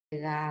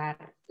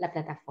descargar la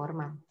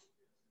plataforma.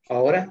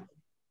 ¿Ahora?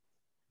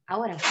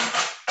 Ahora.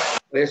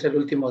 Hoy es el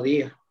último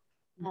día.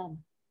 No.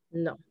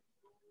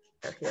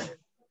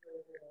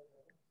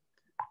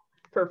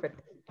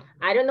 Perfect.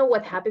 I don't know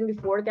what happened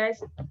before,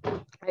 guys.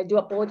 I do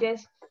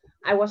apologize.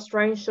 I was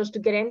trying just to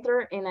get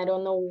enter and I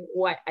don't know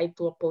why. I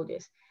do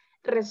apologize.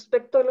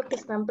 Respecto a lo que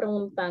están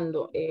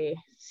preguntando,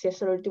 si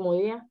es el último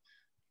día,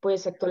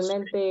 pues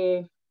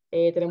actualmente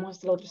tenemos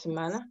hasta la otra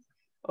semana.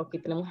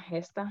 Ok, tenemos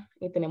esta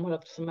y tenemos la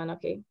otra semana,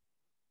 ok.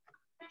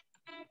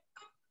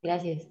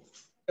 Gracias.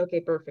 Ok,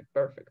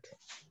 perfect.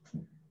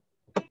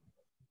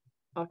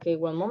 Ok,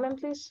 one moment,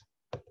 please.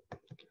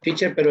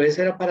 Teacher, pero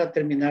ese era para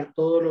terminar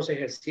todos los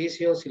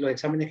ejercicios y los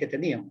exámenes que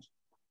teníamos.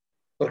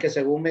 Porque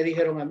según me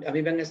dijeron, a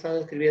mí me han estado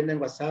escribiendo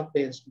en WhatsApp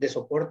de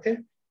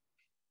soporte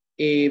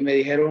y me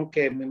dijeron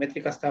que mi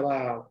métrica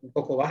estaba un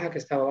poco baja, que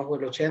estaba bajo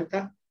el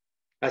 80.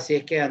 Así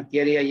es que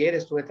antier y ayer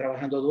estuve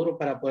trabajando duro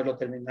para poderlo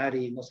terminar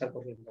y no estar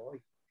corriendo hoy.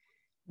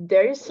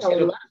 There is a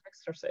lot of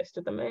exercise.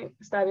 Tú también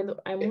estaba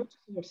viendo, hay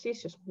muchos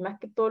ejercicios. Más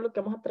que todo lo que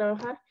vamos a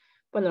trabajar,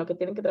 bueno, lo que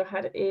tienen que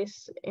trabajar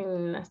es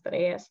en las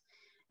tareas.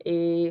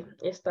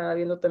 Estaba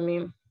viendo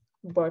también,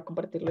 voy a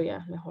compartirlo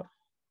ya mejor.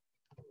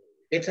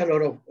 It's a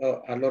lot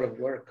of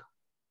work.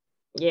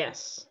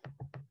 Yes.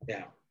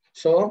 Yeah.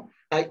 So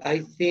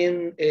I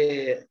think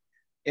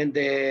in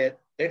the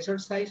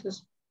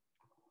exercises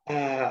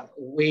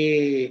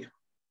we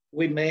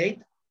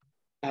made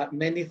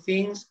many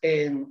things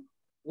and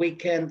we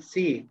can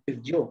see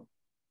with you.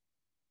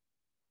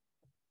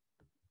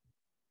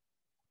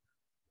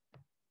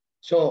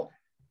 So,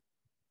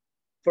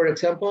 for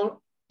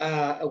example,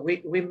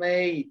 we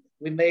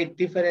made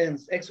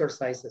different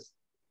exercises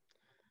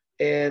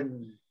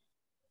and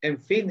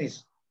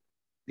finish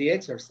the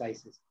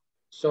exercises.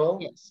 So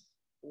yes,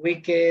 we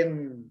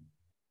can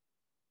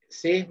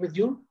see with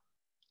you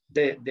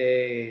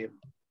the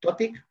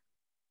topic.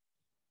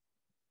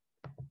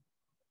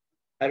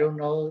 I don't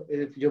know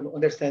if you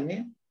understand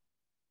me.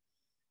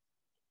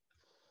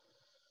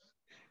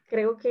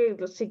 Creo que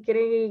si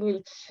quieren en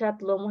el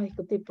chat lo vamos a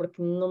discutir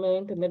porque no me voy a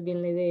entender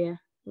bien la idea.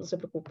 No se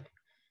preocupe.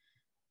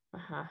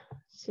 Ajá.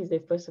 Sí,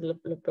 después lo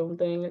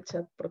preguntan en el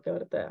chat porque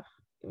ahorita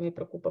me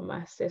preocupa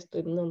más esto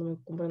y no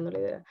me comprendo la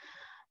idea.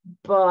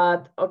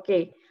 But,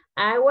 okay.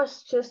 I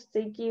was just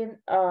thinking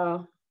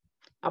I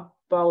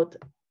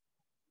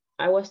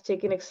was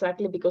taking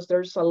exactly because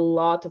there's a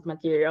lot of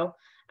material.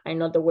 I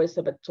know the waste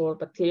of a total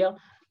material,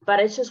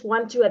 but I just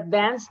want to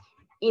advance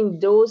in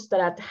those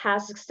that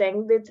has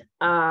extended,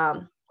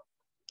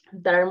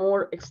 that are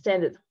more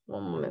extended.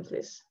 One moment,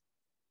 please.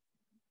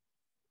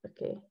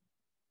 Okay.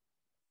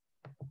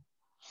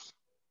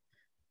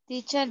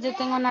 Teacher, yo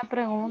tengo una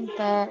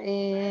pregunta.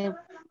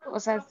 O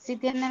sea, ¿sí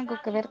tiene algo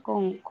que ver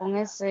con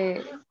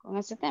ese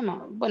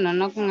tema? Bueno,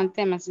 no con el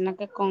tema, sino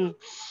que con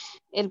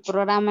el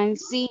programa en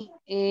sí.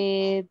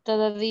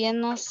 ¿Todavía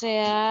no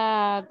se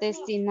ha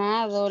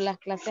destinado las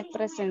clases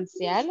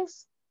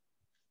presenciales?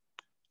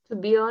 To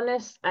be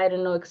honest, I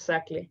don't know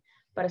exactly.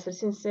 Para ser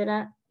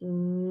sincera,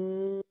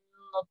 no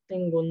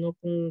tengo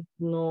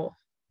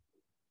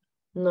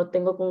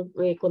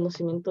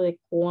conocimiento de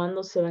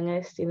cuándo se van a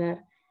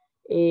destinar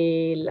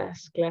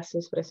las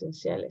clases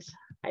presenciales.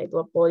 I do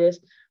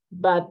apologize,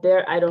 but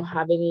there I don't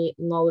have any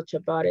knowledge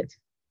about it.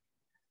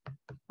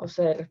 O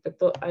sea,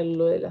 respecto a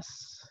lo de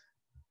las...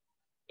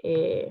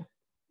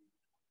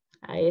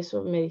 a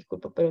eso me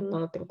disculpo, pero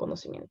no tengo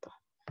conocimiento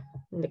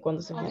de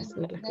cuándo se van a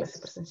destinar las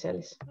clases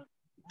presenciales.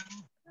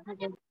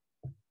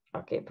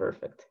 Okay,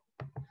 perfect.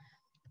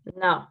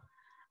 Now,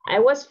 I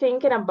was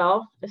thinking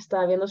about,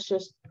 estaba viendo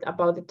just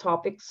about the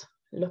topics,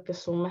 los que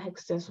son más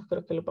extensos,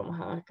 creo que los vamos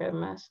a abarcar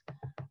más.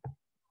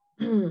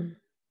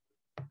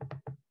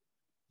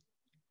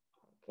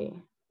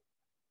 Okay.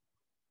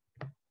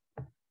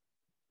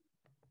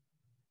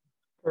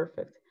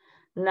 Perfect.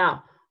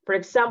 Now, for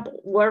example,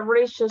 we're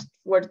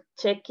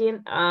checking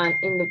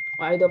in the,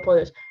 I do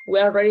apologize.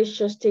 We're already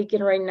just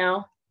taking right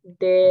now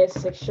the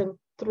section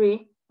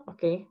 3,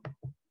 okay.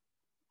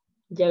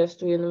 Ya lo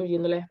estuve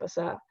viendo la vez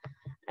pasada.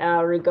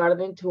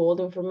 Regarding to all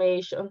the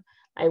information,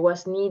 I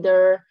was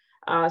neither,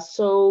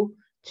 so,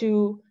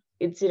 to,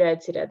 etcétera,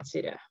 etcétera,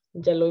 etcétera.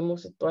 Ya lo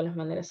vimos de todas las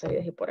maneras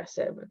sabidas y por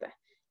hacer, ¿verdad?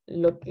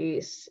 Lo que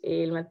es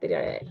el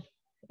material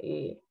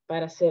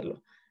para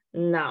hacerlo.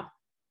 Now,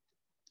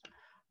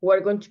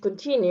 we're going to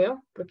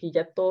continue, porque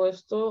ya todo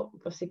esto,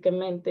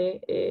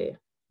 básicamente,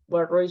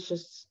 we're already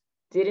just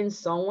did in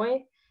some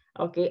way.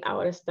 Ok,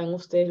 ahora están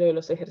ustedes lo de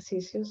los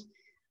ejercicios.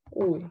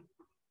 Uy,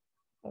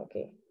 ok.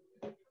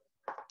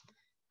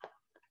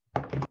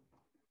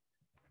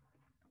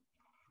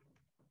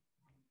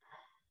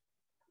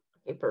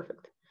 Okay,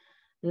 perfect.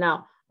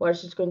 Now, we're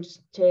just going to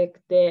check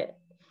the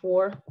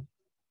 4.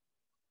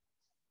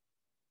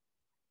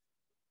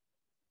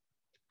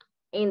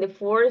 In the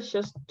 4,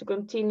 just to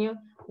continue,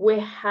 we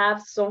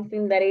have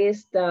something that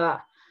is the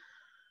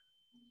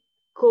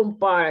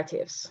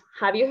comparatives.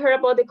 Have you heard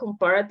about the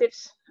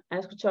comparatives? ¿Han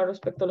escuchado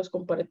respecto a los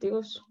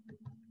comparativos?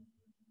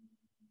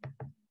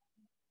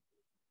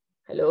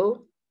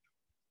 Hello?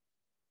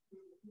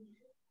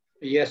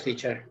 Yes,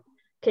 teacher.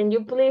 Can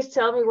you please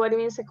tell me what it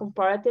means a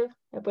comparative?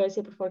 ¿Me puede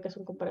decir por favor qué es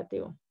un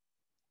comparativo?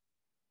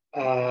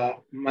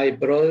 My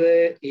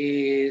brother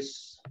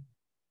is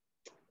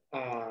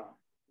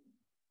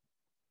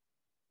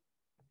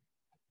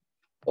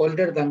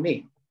older than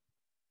me.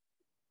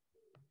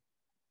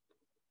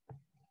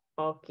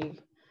 Okay.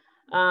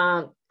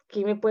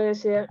 ¿Quién me puede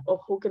decir,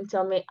 or who can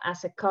tell me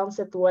as a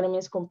concept what it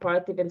means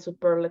comparative and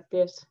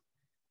superlatives?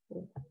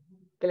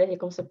 ¿Qué es el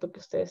concepto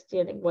que ustedes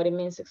tienen? What it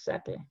means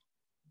exactly?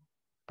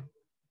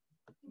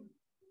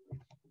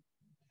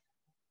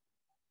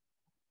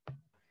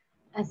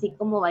 Así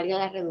como valga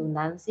la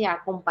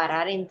redundancia,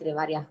 comparar entre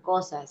varias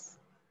cosas.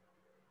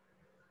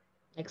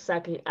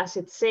 Exactly, as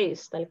it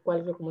says, tal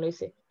cual como lo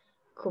dice.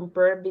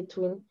 Compare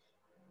between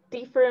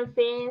different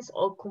things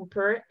or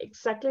compare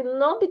exactly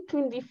not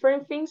between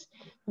different things,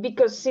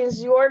 because since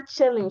you are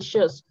telling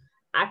just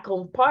a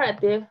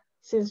comparative,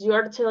 since you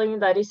are telling me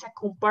that it's a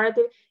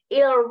comparative,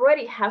 it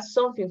already has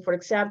something. For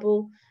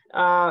example,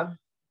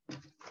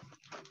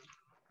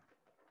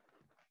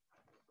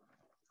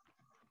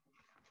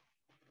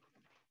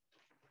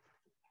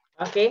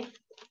 okay,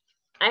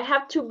 I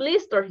have two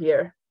blisters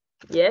here.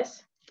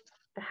 Yes,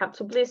 I have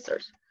two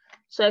blisters.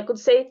 So I could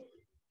say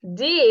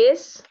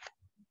this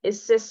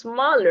is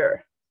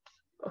smaller.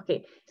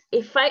 Okay,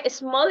 if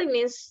small, it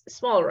means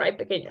small, right?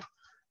 Pequeño.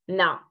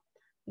 Now,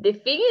 the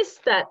thing is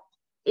that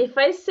if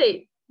I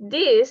say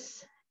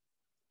this,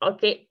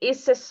 okay,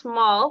 is a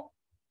small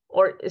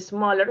or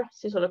smaller,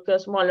 si solo queda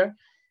smaller,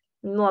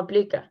 no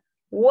aplica.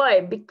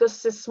 Why?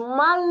 Because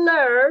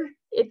smaller,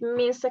 it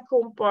means a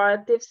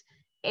comparatives,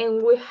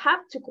 and we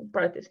have two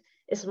comparatives.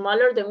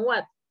 Smaller than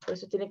what? Por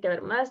eso tiene que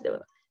haber más de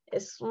uno.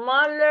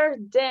 Smaller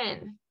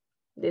than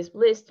this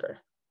blister,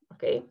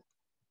 okay?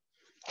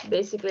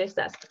 Basically it's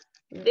that.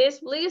 This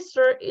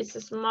blister is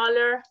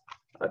smaller,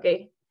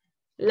 okay.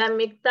 La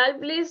mitad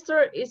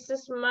blister is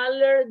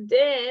smaller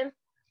than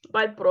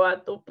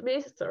Valproato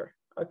blister,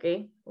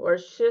 okay. We're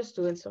just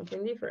doing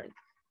something different.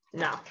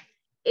 Now,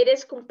 it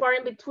is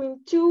comparing between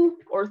 2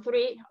 or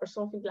 3 or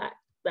something like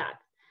that.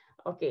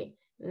 Okay,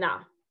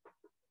 now,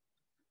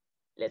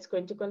 let's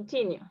going to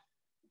continue,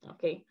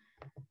 okay.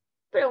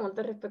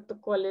 Pregunta respecto a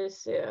cuál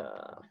es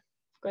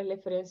la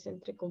diferencia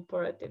entre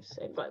comparatives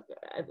and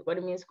what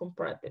it means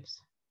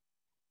comparatives.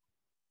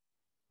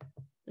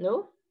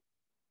 No?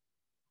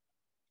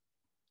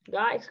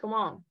 Guys, come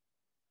on.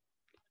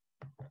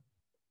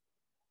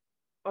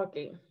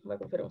 Okay, voy a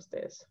confiar en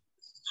ustedes.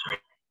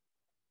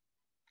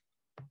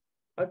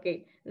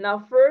 Okay, now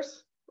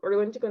first, we're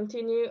going to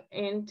continue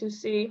and to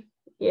see,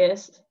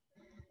 yes,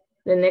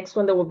 the next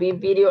one that will be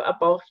video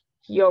about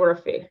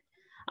geography.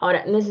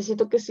 Ahora,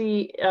 necesito que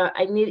si,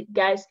 I need,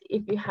 guys,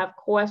 if you have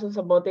questions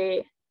about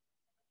the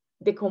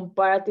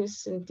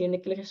comparatives,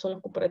 entiende que son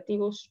los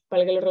comparativos,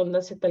 valga la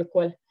redundancia tal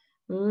cual,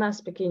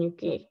 más pequeño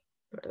que,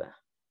 ¿verdad?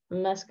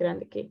 Más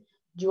grande que,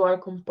 you are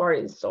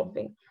comparing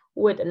something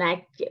with an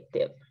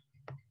adjective.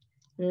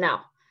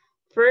 Now,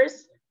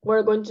 first,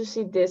 we're going to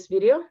see this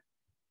video.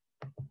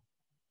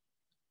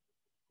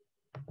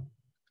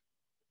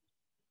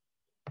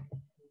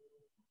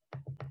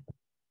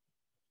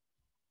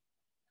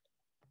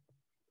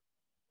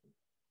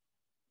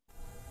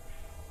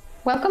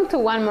 Welcome to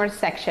one more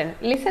section.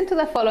 Listen to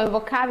the following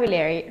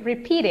vocabulary.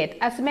 Repeat it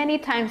as many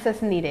times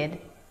as needed.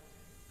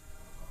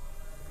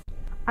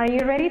 Are you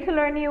ready to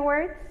learn new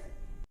words?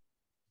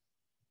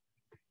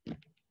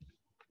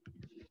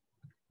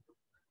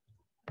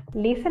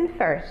 Listen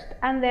first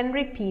and then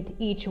repeat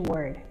each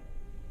word.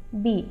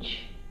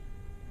 Beach,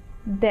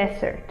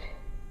 desert,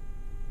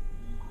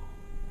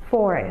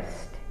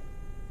 forest,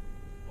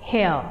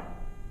 hill,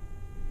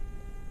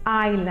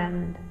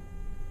 island,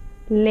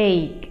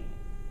 lake,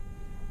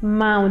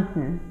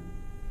 mountain,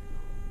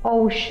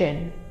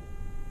 ocean,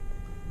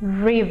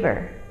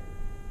 river,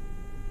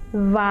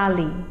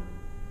 valley,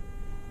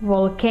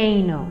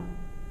 volcano,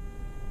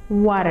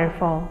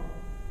 waterfall.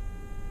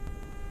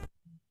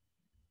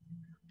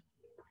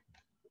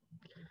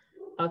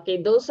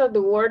 Okay, those are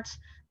the words.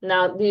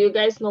 Now, do you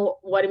guys know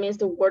what it means,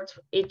 the words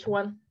for each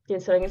one?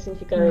 ¿Quién sabe el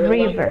significado de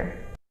River.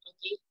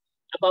 Okay.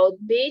 About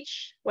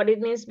beach, what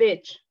it means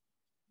beach?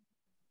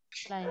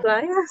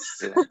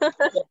 Playas.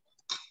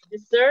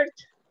 Desert.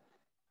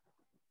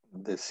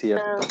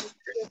 Desierto.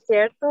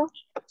 Desierto.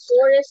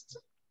 Forest.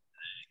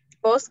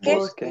 Bosque.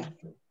 Bosque,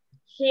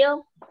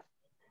 Hill.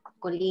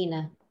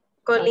 colina,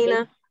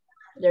 Colina. Okay.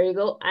 There you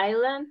go.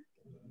 Island.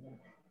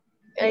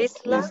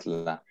 Isla.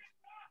 Isla.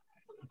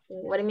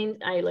 What do you mean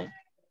island?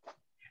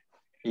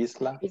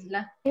 Isla.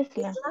 isla,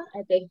 Isla.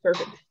 Okay,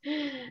 perfect.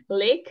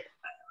 Lake.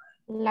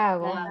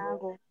 Lago.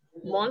 lago,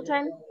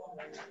 Mountain.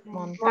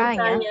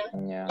 Montaña.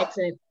 Ña.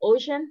 Excellent.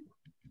 Ocean.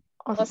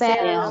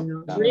 Océano.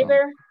 océano,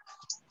 River.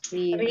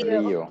 río,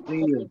 Río.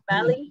 Okay,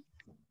 valley.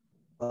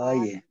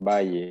 Valle.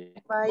 Valle.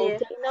 Valle.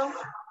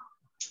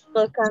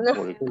 Volcano.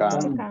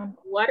 Volcano. Volcán.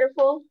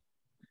 Waterfall.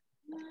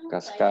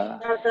 Cascada.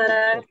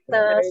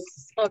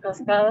 Cataratas o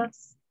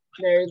cascadas.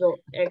 There you go.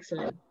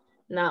 Excellent.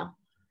 Now,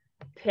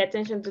 pay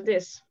attention to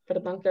this.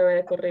 Perdón que lo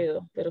haya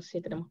corrido, pero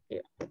sí tenemos que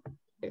ir.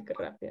 Qué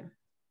rápido.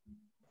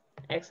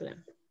 Excellent.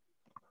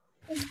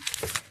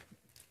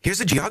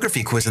 Here's a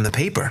geography quiz in the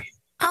paper.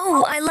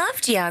 Oh, I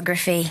love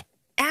geography.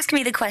 Ask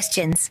me the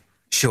questions.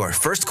 Sure,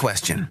 first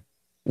question.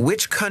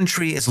 Which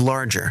country is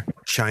larger,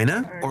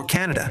 China or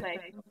Canada?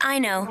 I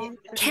know.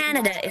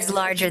 Canada is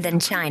larger than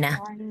China.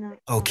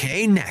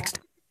 Okay, next.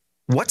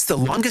 What's the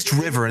longest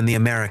river in the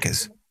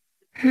Americas?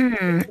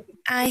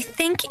 I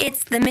think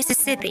it's the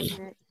Mississippi.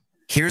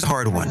 Here's a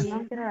hard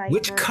one.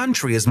 Which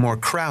country is more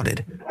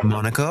crowded,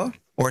 Monaco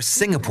or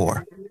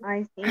Singapore?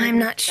 I'm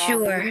not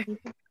sure.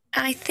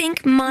 I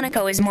think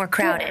Monaco is more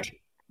crowded.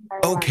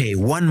 Okay,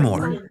 one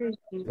more.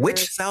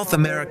 Which South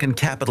American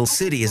capital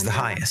city is the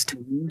highest?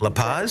 La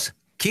Paz,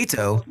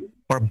 Quito,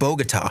 or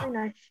Bogota?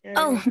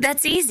 Oh,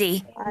 that's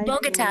easy.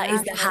 Bogota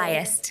is the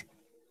highest.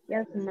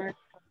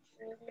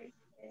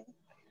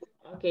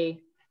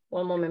 Okay,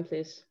 one moment,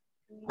 please.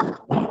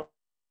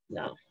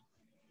 No.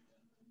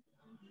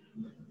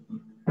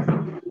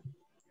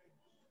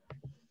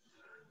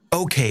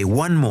 Okay,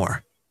 one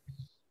more.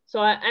 So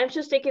I'm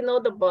just taking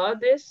note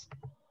about this.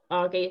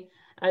 Okay,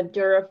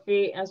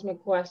 geography, ask me a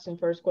question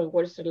first.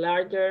 What is the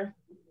larger?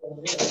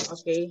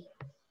 Okay.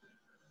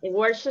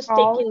 We're just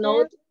taking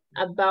note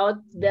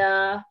about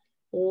the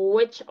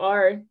which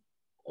are,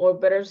 or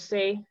better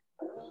say,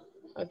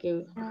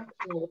 okay,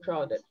 more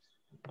crowded.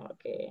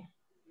 Okay.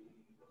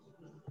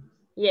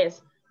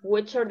 Yes,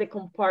 which are the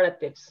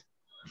comparatives?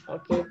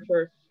 Okay,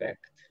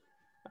 perfect.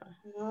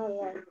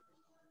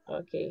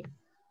 Okay.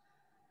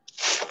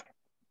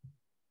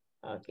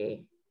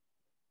 Okay.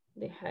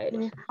 The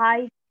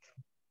height.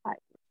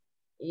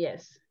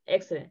 Yes,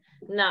 excellent.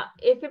 Now,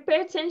 if you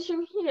pay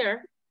attention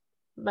here,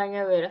 van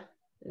a ver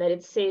that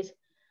it says,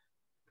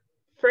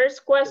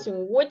 first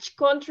question, which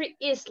country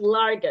is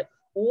larger?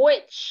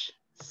 Which?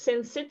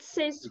 Since it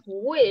says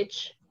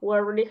which, we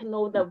already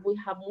know that we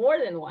have more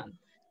than one.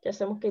 Ya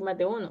sabemos que hay más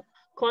de uno.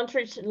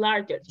 Country is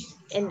larger.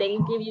 And then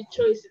it give you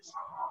choices.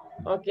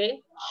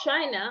 Okay,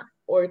 China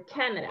or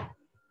Canada.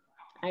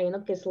 Hay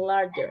uno que es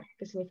larger,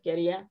 que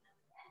significaría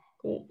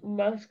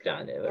más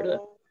grande, ¿verdad?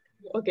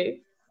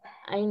 Okay.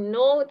 I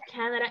know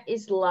Canada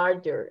is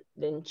larger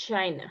than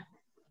China.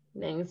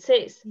 Then it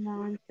says,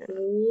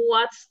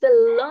 what's the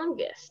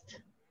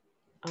longest?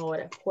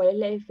 Ahora, ¿cuál es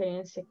la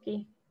diferencia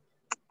aquí?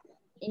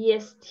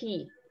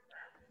 EST.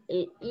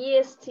 El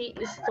EST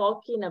is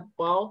talking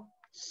about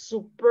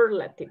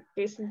superlative.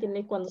 ¿Qué se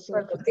entiende cuando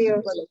significa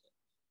superlativo?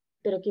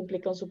 Pero ¿qué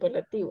implica un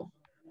superlativo?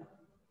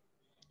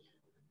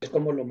 Es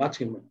como lo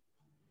máximo.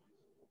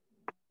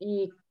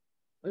 ¿Y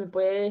me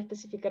puede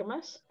especificar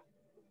más?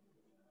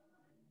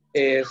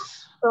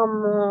 Es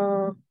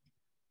Como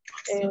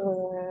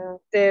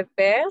the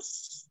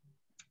best.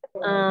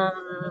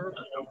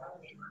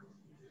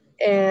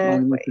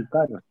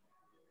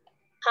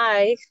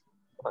 High.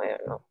 I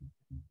don't know.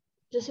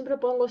 Yo siempre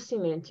pongo sí,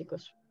 miren,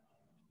 chicos.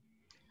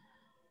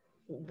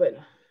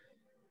 Bueno,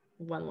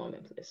 one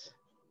moment, please.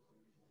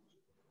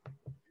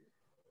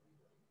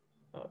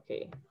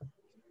 Okay.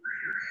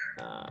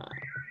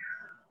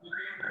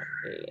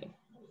 Okay.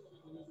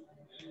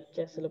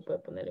 Ya se lo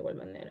puedo poner de igual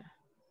manera.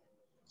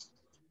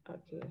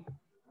 Okay.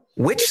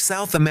 Which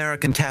South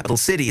American capital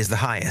city is the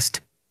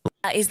highest?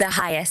 Is the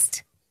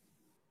highest.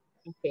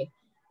 Okay.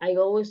 I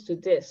always do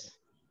this.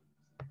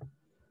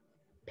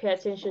 Pay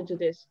attention to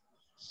this.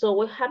 So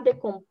we have the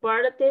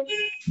comparative.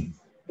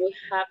 We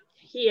have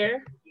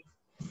here.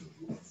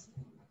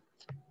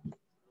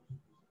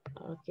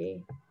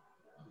 Okay.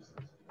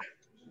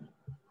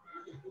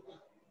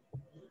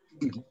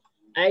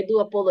 I do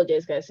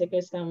apologize, guys. Sé que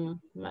están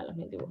malos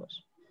mis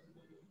dibujos.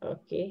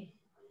 Okay.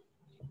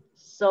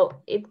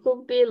 So it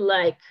could be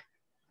like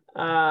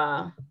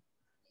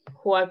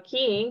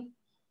Joaquín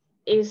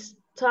is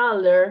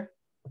taller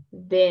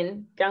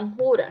than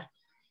Canjura.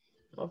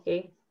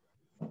 Okay.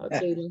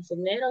 Okay,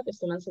 Manzanero, que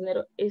este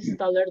Manzanero is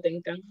taller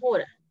than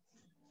Canjura.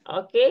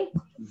 Okay.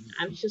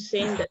 I'm just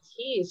saying that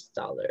he is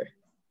taller.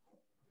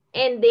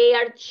 And they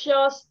are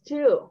just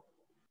two.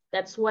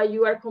 That's why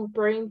you are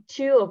comparing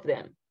two of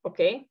them.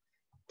 Okay.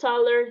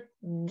 Taller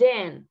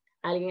than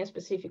alguien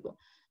específico.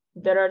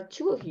 There are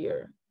two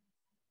here.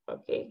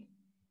 Okay,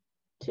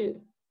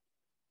 two.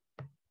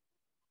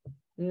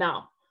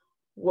 Now,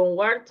 when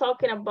we're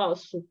talking about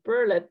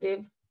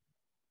superlative,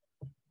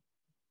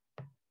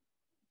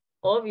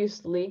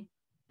 obviously,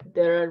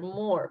 there are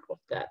more of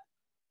that.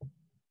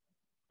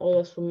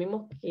 O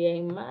asumimos que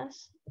hay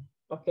más,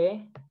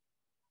 okay?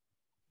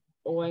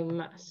 O hay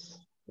más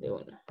de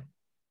una.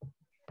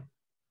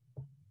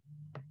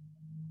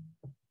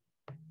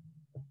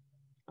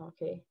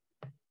 Okay.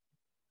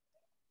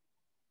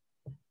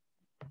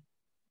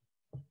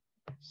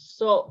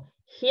 So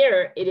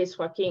here it is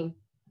Joaquin.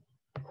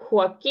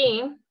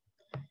 Joaquin,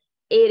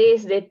 it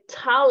is the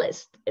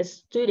tallest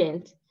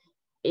student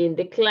in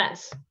the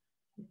class.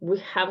 We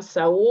have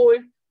Saul,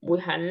 we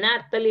have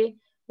Natalie,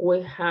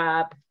 we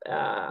have,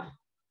 I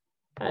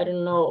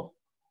don't know,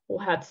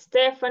 we have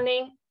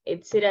Stephanie,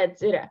 etc.,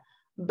 etc.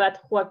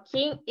 But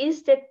Joaquin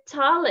is the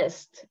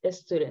tallest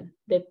student.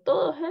 De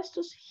todos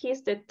estos,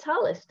 he's the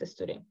tallest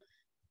student.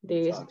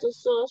 De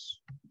estos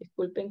dos,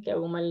 disculpen que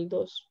hago mal el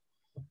dos.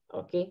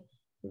 Ok,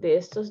 de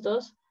estos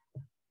dos,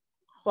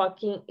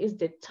 Joaquín is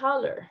the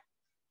taller.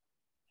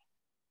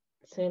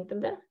 ¿Se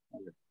entiende?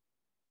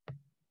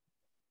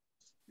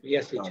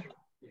 Yes, teacher.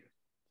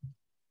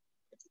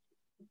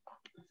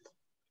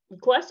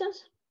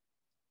 Questions?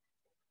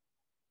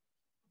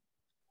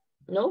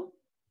 No?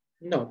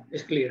 No,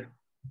 it's clear.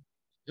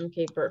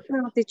 Okay, perfect.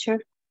 No, teacher.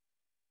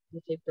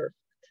 Okay, perfect.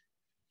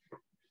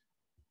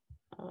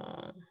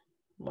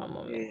 One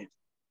moment.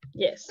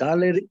 Yes.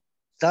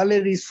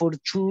 Taller is for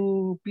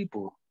two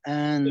people,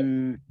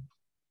 and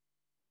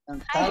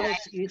taller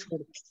is for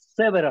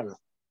several.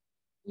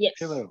 Yes.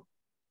 Several.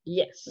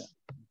 Yes. Yeah.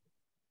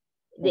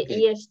 The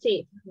Okay.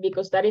 EST,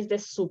 because that is the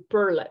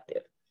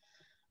superlative.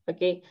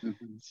 Okay.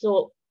 Mhm.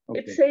 So Okay.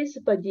 it says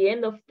by the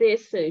end of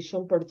this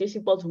session,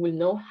 participants will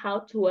know how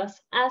to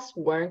ask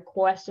word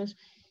questions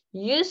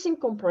using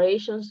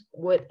comparisons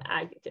with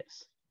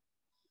adjectives.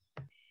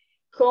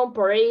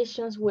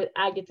 Comparations with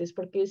adjectives.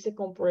 ¿Por qué dice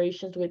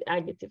comparations with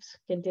adjectives?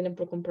 ¿Qué entienden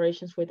por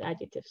comparations with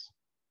adjectives?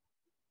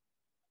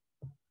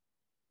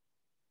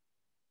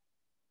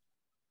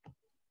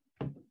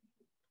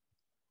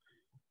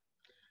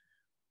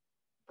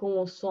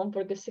 ¿Cómo son?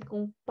 Porque se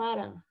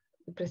comparan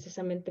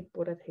precisamente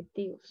por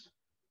adjetivos.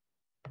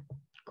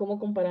 ¿Cómo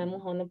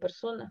comparamos a una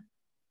persona?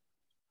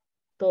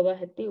 Todo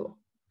adjetivo.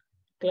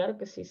 Claro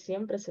que sí,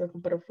 siempre se va a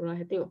comparar por un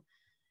adjetivo.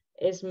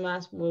 Es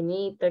más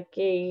bonita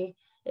que,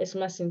 es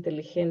más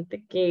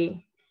inteligente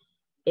que,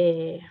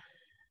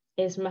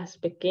 es más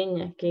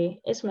pequeña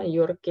que, es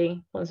mayor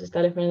que. Cuando se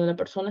está refiriendo a una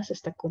persona, se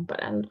está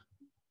comparando.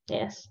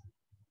 Yes.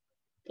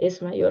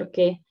 Es mayor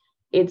que,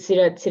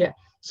 etcétera, etcétera.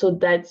 So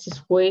that's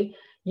just way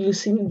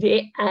using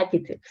the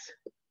adjectives.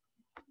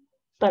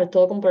 Para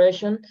todo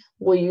comparison,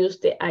 we use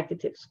the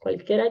adjectives.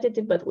 Cualquier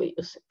adjective, but we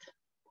use it.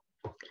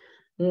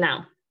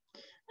 Now,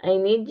 I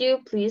need you,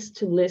 please,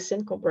 to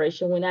listen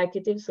comparison with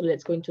adjectives. So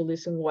let's go into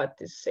listen what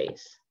this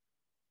says.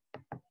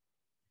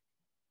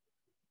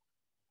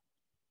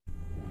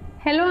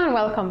 Hello and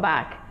welcome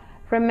back.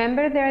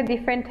 Remember there are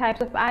different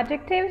types of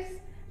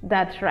adjectives?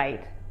 That's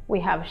right. We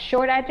have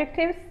short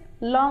adjectives,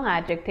 long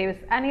adjectives,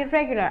 and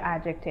irregular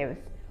adjectives.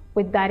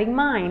 With that in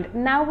mind,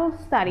 now we'll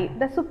study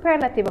the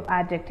superlative of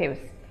adjectives.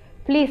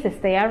 Please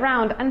stay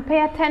around and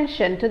pay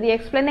attention to the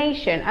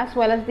explanation as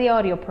well as the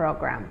audio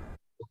program.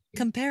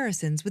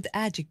 Comparisons with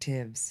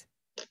adjectives.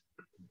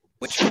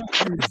 Which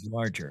country is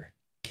larger,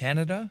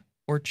 Canada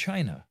or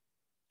China?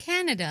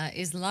 Canada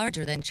is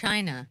larger than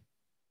China.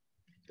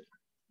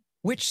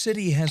 Which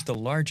city has the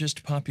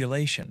largest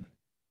population,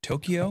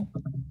 Tokyo,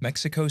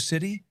 Mexico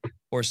City,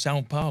 or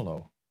Sao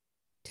Paulo?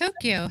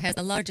 Tokyo has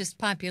the largest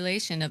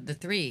population of the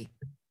three.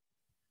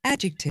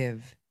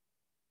 Adjective,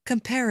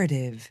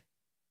 comparative,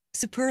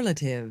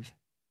 superlative.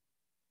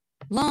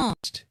 Long.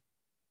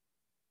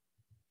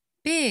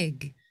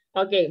 Big.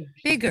 Okay.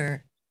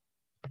 Bigger.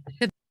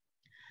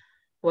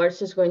 We're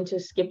just going to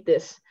skip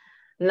this.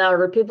 Now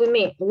repeat with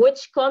me.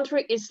 Which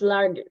country is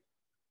larger,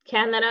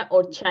 Canada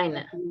or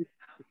China?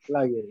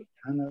 Larger,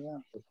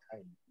 Canada or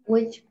China?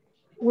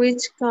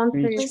 Which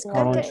country is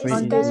larger?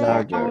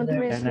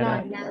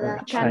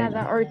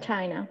 Canada or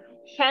China?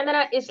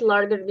 Canada is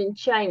larger than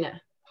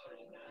China.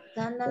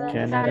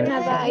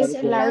 Canada is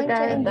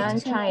larger than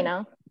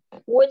China.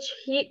 Which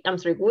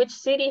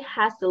city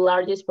has the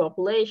largest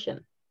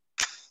population?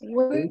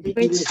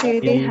 Which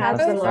city has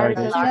the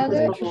largest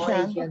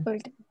population?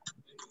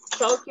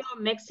 Tokyo,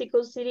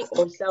 Mexico City,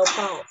 or Sao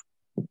Paulo?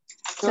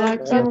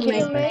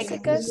 Tokyo,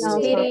 Mexico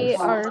City,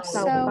 or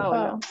Sao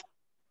Paulo?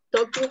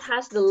 Tokyo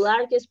has the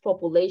largest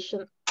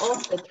population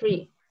of the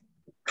three.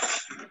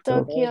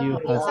 Tokyo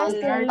has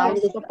the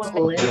largest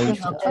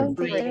population of the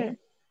three.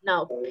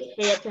 Now,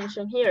 pay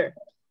attention here.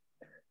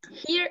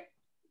 Here,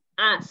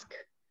 ask,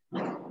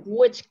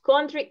 which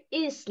country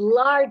is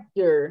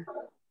larger?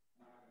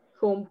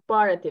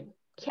 Comparative,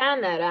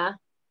 Canada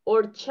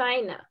or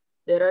China?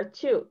 There are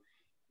two.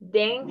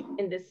 Then,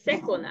 in the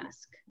second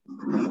ask,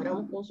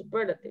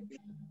 superlative,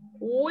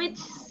 which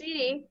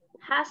city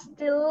has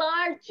the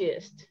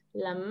largest,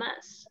 la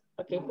más,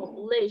 okay,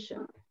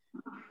 population?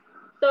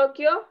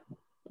 Tokyo,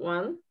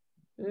 one,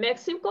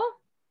 Mexico,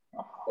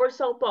 or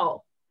Sao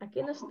Paulo?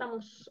 Aquí no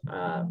estamos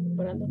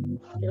comparando,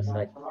 quiero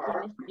saber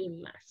quién es el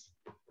más.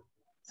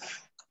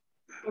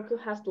 Tokyo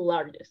has the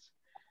largest.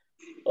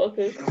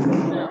 Okay,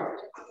 now,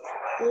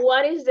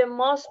 what is the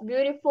most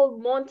beautiful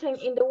mountain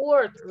in the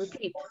world?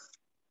 Repeat.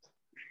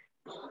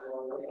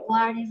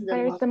 What is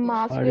the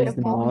most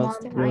beautiful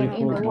mountain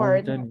in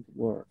the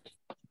world?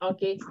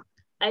 Okay,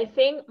 I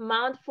think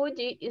Mount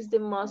Fuji is the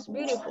most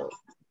beautiful.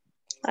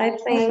 I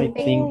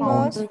think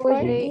Mount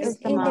Fuji is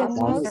the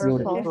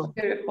most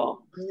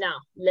beautiful. Now,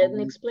 let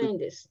me explain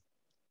this.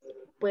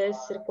 Puede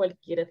ser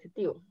cualquier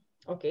adjetivo,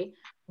 okay?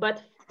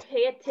 But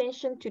pay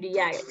attention to the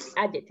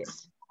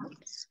adjectives.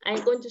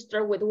 I'm going to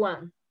start with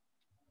one.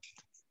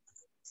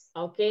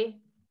 Okay,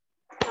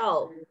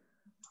 tall.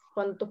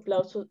 ¿Cuántos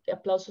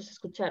aplausos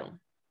escucharon?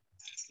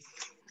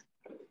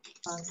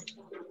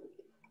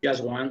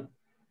 Just one.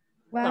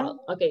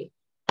 Tall. Okay,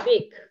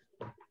 big.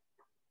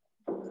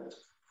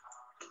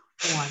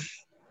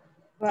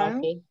 One.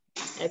 Okay,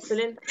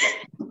 excellent.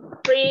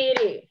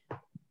 Pretty.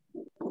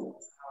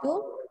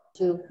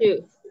 Two.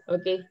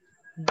 Okay.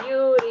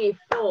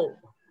 Beautiful.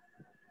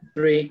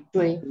 Three.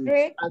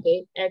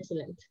 Okay,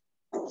 excellent.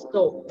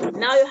 So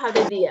now you have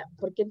the idea.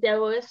 ¿Por qué te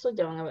hago eso?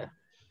 Ya van a ver.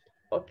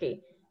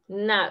 Okay.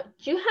 Now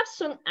you have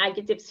some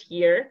adjectives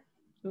here,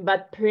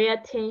 but pay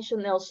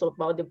attention also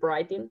about the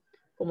writing,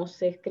 como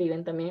se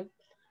escriben también.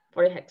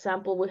 For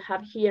example, we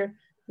have here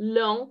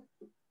long.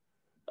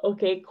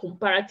 Okay,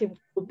 comparative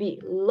would be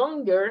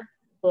longer.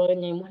 Luego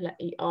añadimos la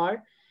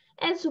ER.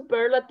 And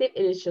superlative,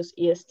 it is just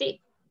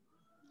EST.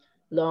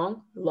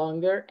 Long,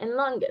 longer, and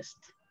longest.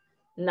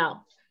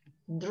 Now,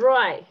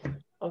 dry.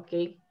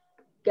 Okay.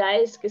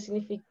 Guys, ¿qué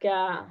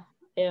significa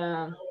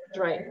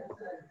dry?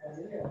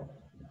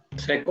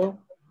 Seco.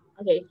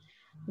 Okay.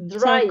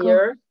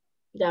 Drier.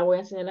 Ya voy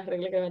a enseñar las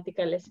reglas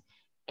gramaticales.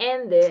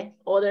 And the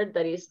other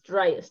that is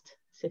driest.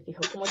 ¿Se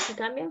fijó cómo se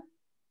cambian?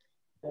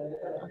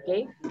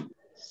 Okay.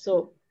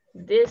 So,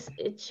 this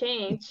is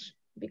changed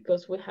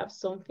because we have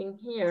something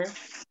here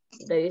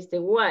that is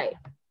the Y.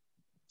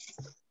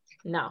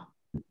 Now,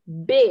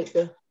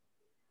 big.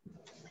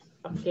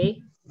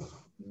 Okay.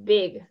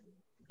 Big.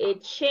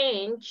 It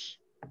changed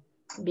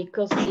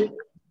because it's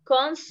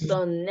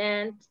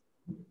consonant,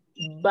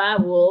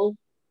 vowel,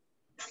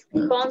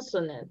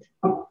 consonant.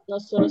 No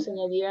solo se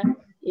añadía,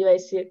 iba a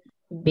decir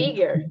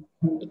bigger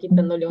y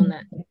quitándole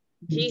una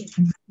G.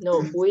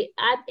 No, we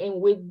add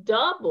and we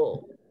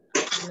double.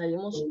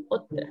 Añadimos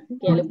otra, que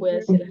ya le voy a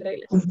decir las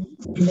reglas.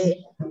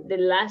 The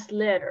last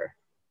letter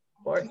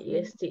for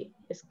EST.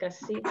 Es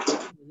casi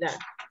that.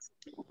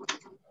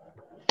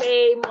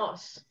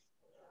 Famous.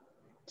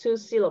 2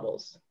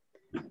 syllables.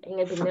 En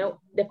el primero,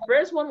 the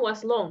first one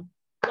was long.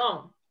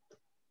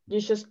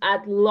 You just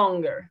add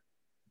longer.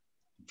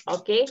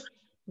 Okay.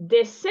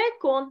 The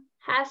second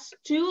has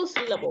 2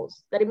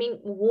 syllables. That means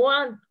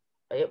one,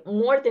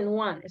 more than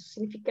one. Eso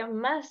significa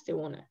más de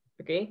una.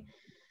 Okay.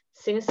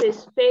 Since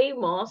it's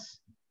famous,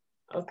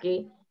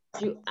 okay,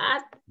 you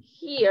add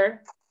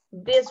here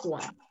this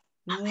one.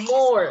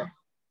 More.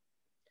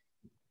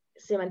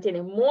 Se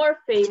mantiene more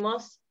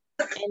famous.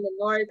 And the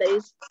word that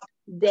is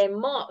the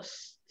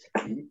most.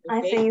 Okay?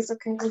 I think it's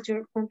okay with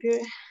your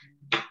computer.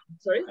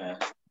 Sorry?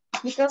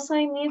 Because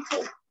I need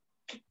to.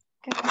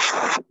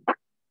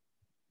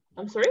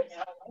 I'm sorry?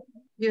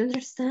 You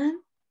understand?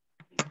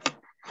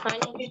 I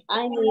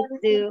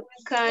need to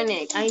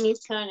connect. I need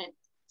connect.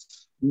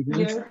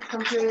 Your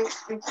computer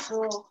is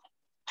so.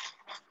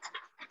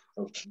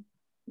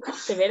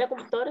 ¿Se ve la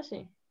computadora?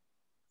 Sí.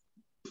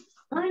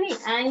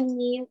 I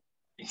need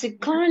to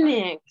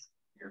connect.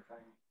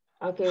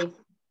 Okay.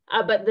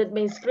 But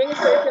my screen is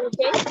everything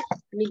okay?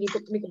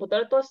 Mi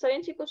computadora todo está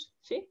bien, chicos?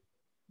 ¿Sí?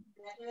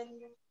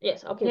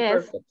 Yes, okay, yes.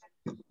 Perfect.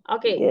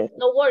 Okay, yes.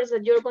 No worries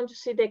that you're going to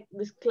see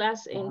this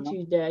class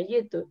into the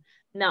YouTube.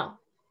 Now,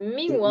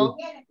 meanwhile,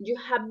 you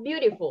have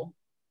beautiful.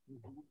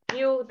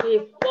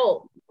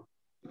 Beautiful.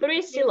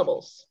 3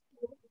 syllables.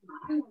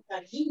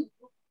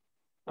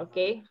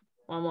 Okay,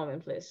 one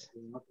moment, please.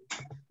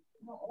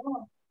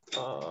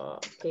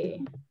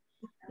 Okay.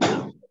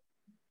 Now,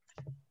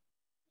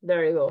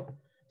 there you go.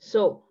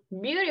 So,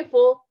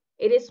 beautiful,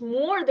 it is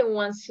more than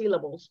 1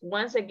 syllables.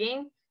 Once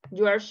again,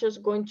 you are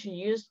just going to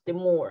use the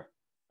more.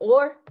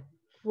 Or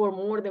for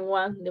more than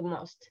one, the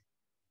most.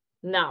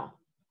 Now,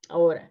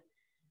 ahora,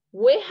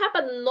 we have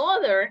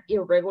another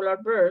irregular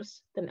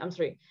verbs,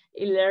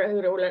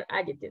 irregular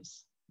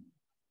adjectives.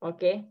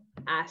 Okay,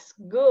 as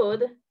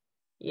good,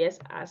 yes,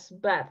 as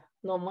bad.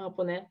 No vamos a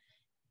poner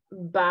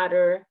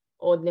better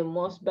or the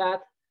most bad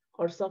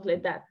or something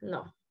like that.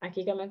 No,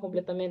 aquí cambian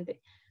completamente.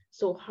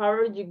 So how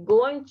are you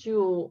going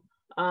to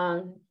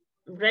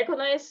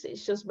recognize?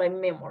 It's just by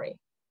memory.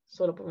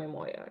 Solo por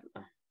memoria,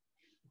 ¿verdad?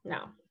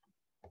 Now,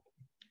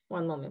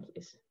 one moment,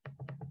 please.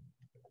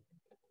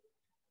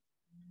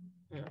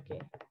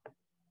 Okay.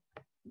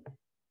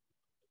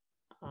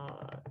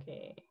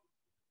 Okay.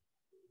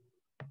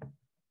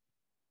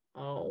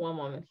 Oh, one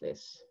moment,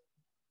 please.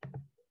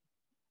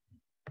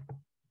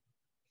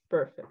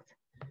 Perfect.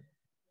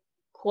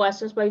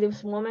 Questions by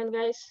this moment,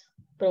 guys?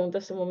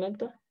 Preguntas de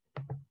momento.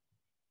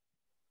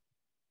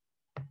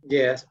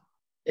 Yes.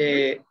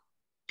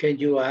 Can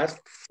you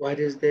ask what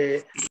is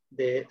the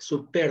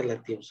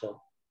superlative?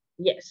 So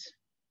yes.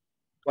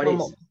 What one is?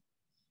 Moment.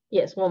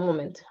 Yes, one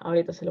moment.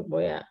 Ahorita se lo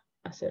voy a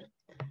hacer.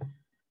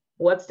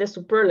 What's the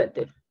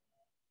superlative?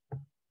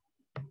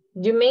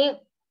 You mean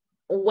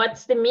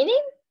what's the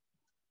meaning?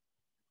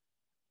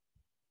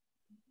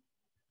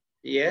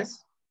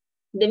 Yes.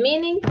 The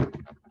meaning,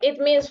 it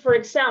means, for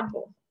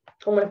example,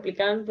 como lo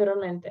explicaban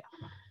anteriormente,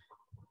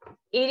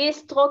 it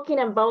is talking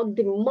about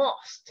the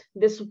most,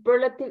 the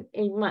superlative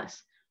and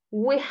más.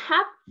 We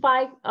have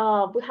 5,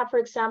 for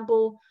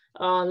example,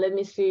 let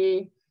me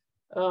see,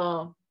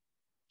 no,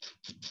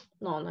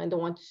 I don't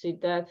want to see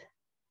that.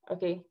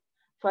 Okay,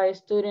 5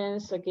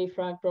 students, okay,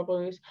 Frank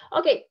properly.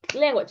 Okay,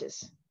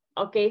 languages,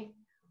 okay.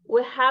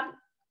 We have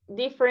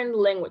different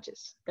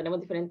languages,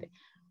 tenemos diferente.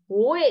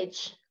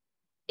 Which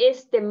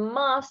is the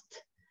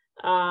most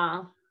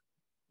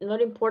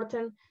not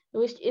important,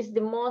 which is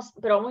the most,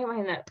 pero vamos a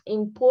imaginar,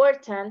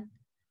 important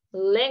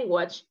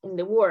language in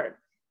the world.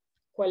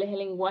 ¿Cuál es el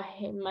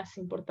lenguaje más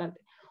importante?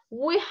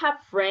 We have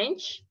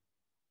French,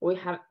 we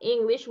have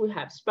English, we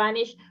have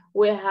Spanish,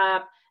 we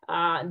have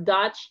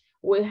Dutch,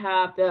 we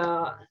have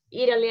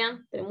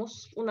Italian.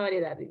 Tenemos una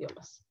variedad de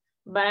idiomas.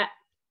 But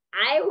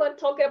I was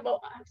talking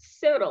about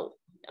several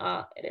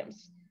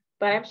idioms.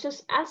 But I'm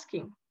just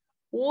asking,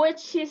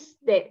 which is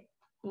the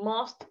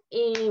most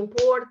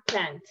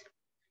important?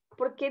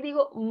 ¿Por qué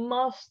digo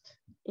most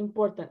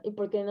important? ¿Y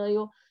por qué no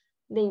digo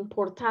the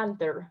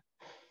importanter?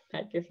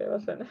 Ay, qué feo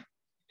suena.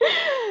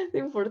 The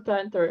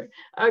importanter.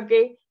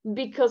 Okay,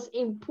 because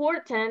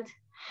important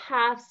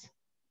has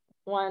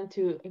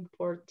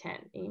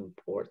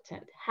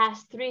important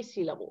has 3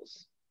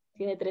 syllables.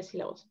 Tiene 3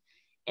 syllables.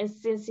 And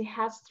since it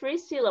has 3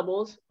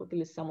 syllables,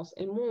 utilizamos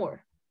el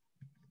more.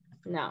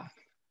 Now,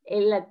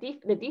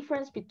 the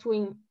difference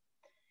between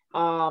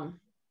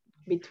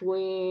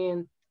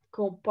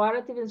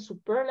comparative and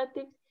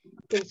superlative,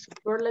 the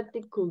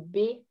superlative could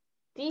be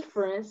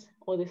difference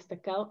o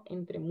destacado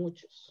entre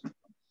muchos.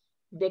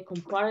 The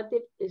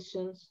comparative is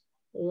just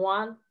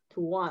 1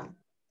 to 1.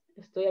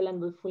 Estoy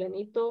hablando de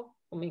fulanito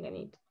o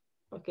menganito.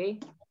 Okay.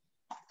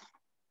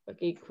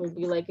 Okay, it could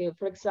be like,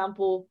 for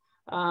example,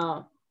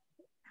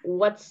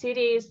 what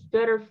city is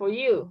better for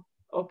you?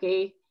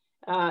 Okay,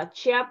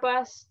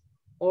 Chiapas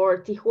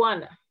or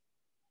Tijuana.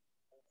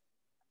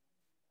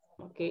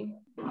 Okay.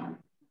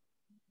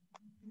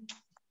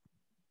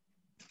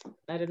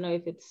 I don't know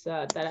if it's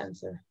that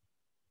answer.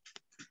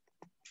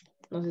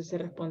 No sé si se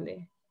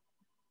responde.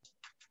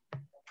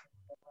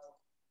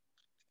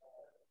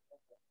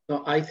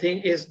 No, I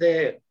think it's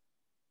the,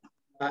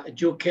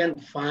 you can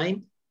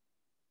find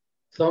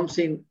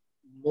something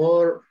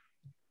more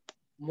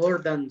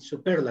than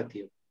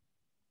superlative.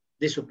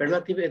 The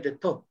superlative at the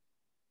top.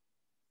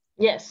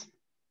 Yes.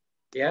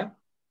 Yeah?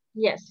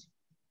 Yes.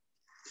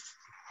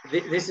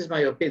 This is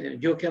my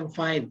opinion. You can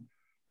find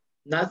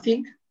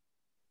nothing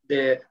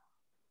the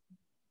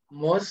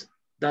most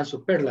than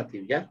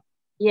superlative, yeah?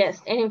 Yes,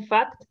 and in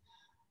fact,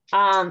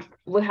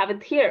 we have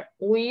it here.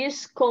 We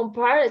use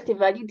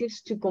comparative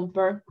adjectives to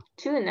compare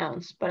 2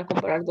 nouns, para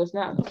comparar 2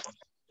 nouns.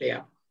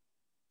 Yeah.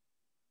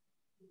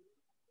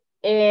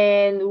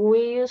 And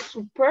we use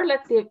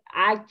superlative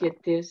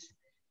adjectives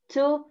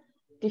to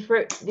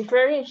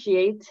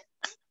differentiate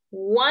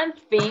one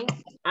thing,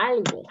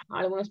 algo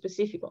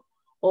específico,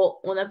 o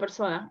una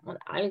persona,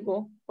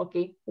 algo,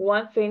 okay,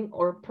 one thing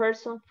or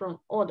person from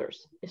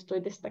others.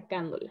 Estoy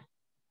destacándola.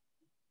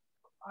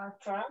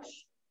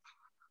 Trash.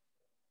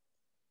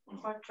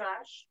 For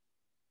trash.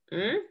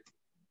 In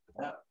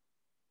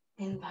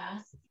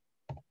bath.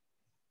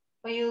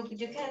 But you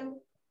can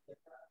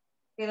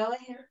get over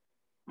here.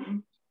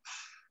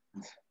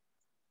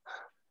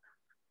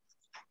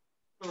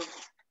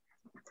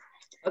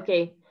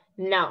 Okay,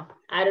 now,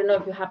 I don't know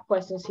if you have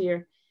questions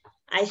here.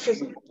 I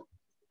just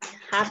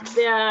have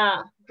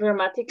the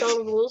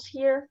grammatical rules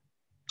here.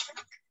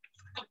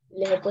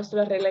 Les he puesto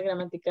las reglas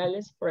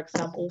gramaticales. For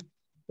example,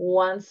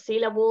 1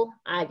 syllable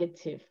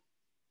adjective.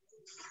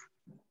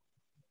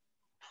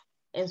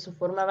 En su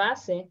forma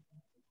base,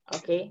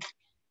 okay,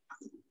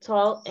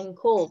 tall and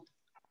cold.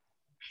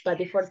 But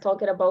if we're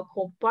talking about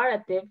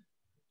comparative,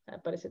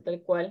 aparece tal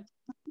cual.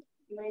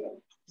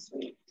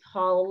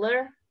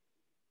 Taller,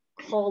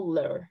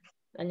 colder.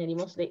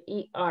 Añadimos de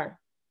ER,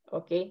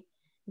 okay.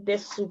 The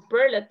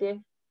superlative,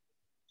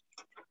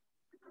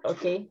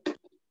 okay,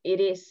 it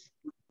is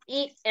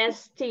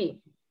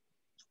EST,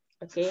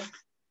 okay.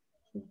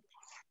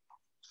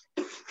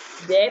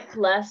 The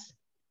plus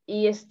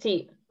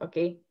EST,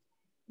 okay.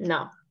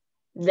 Now,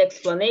 the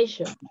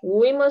explanation.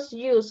 We must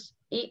use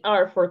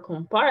ER for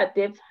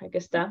comparative, aquí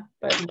está,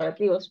 para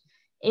comparativos,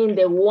 in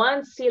the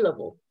 1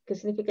 syllable. ¿Qué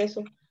significa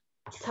eso?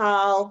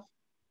 Tall,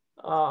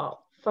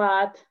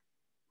 fat,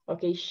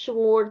 okay,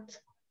 short,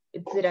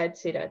 etcétera,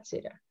 etcétera,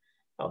 etcétera.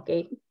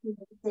 Okay.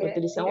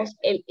 Utilizamos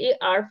el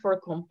ER for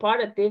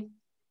comparative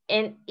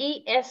and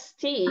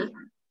EST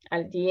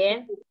at the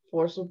end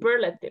for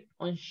superlative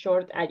on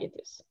short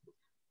adjectives.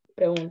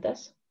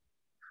 ¿Preguntas?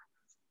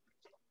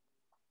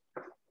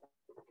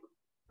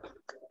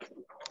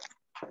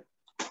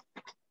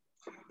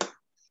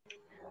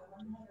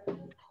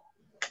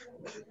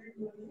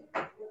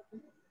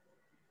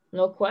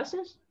 No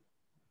questions?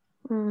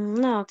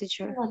 No,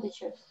 teacher. No,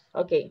 teacher.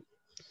 Okay.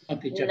 No,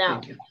 teacher,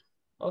 Now, thank you.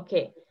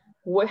 okay.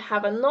 We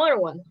have another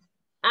one.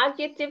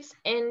 Adjectives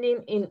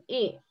ending in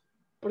E.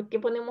 ¿Por qué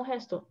ponemos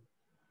esto?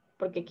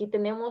 Porque aquí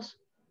tenemos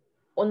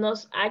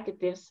unos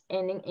adjectives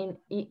ending in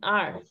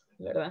ER,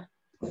 ¿verdad?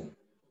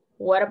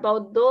 What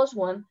about those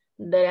ones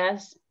that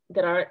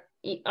are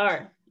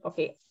ER?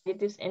 Okay,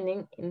 adjectives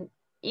ending in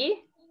E.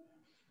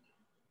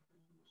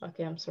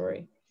 Okay, I'm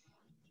sorry.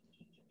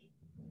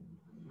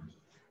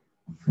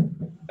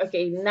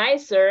 Okay,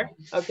 nicer,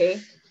 okay.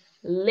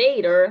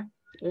 Later,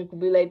 it could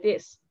be like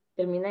this.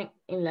 Termina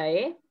en la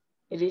E.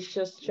 It is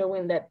just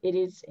showing that it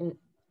is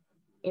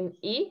in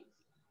E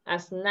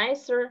as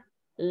nicer,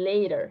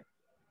 later.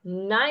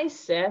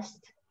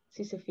 Nicest,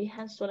 si se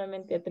fijan,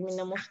 solamente ya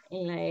terminamos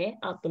en la E,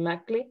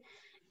 automatically,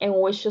 and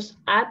we just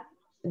add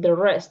the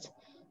rest.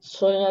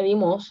 Solo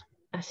añadimos,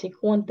 así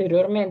como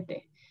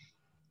anteriormente,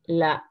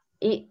 la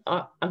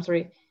ER,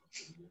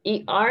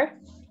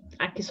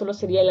 aquí solo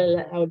sería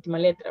la última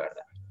letra,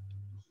 ¿verdad?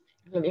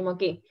 Lo mismo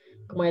aquí.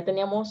 Como ya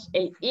teníamos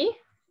el I,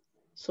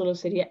 solo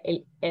sería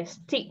el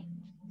ST,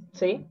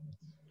 ¿sí?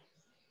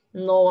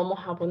 No vamos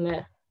a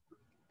poner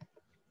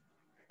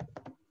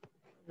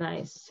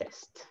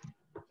nicest.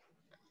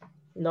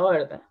 No,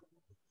 ¿verdad?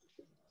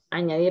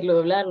 Añadirlo,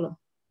 doblarlo.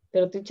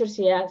 Pero, teacher,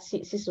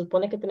 si se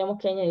supone que tenemos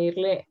que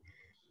añadirle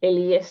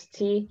el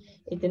EST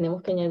y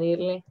tenemos que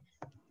añadirle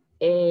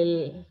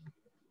el,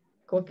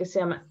 ¿cómo que se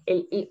llama?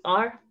 El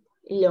ER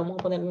y le vamos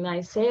a poner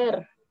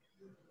nicer.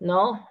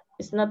 No,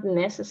 it's not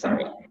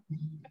necessary.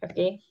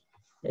 Okay?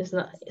 It's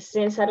not,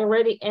 since it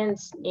already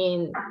ends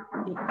in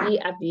the E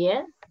at the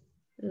end,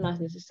 no es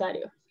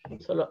necesario.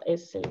 Solo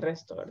es el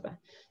resto, ¿verdad?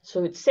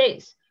 So it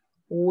says,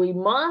 we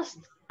must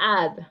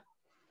add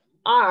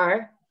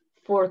R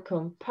for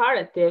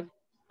comparative.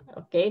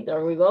 Okay,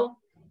 there we go.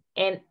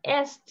 And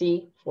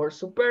ST for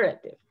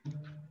superlative.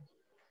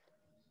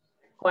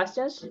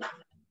 Questions?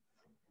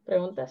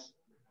 Preguntas?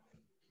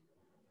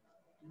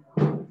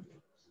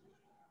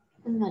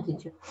 No,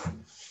 teacher.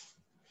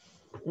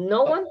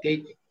 No one?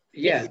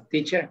 Yeah,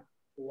 teacher.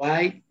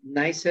 Why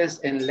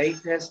nicest and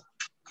latest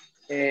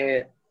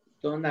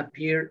don't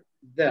appear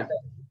there?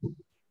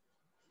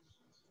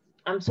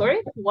 I'm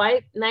sorry?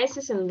 Why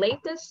nicest and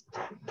latest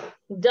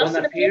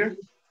Doesn't appear?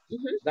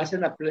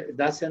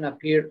 Doesn't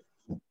appear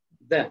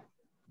there.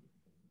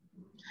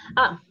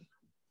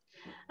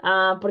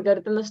 Porque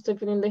ahorita no estoy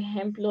poniendo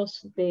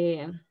ejemplos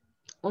de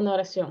una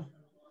oración.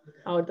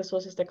 Ahorita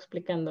solo se está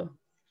explicando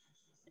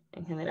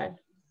en general.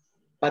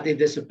 But in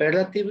the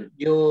superlative,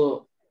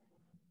 you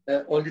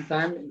all the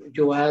time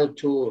you have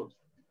to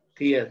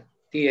THE,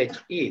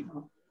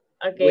 no?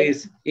 Okay.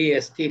 With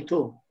EST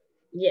too.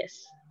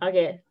 Yes.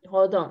 Okay,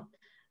 hold on.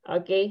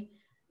 Okay,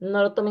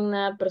 no lo tomen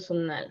nada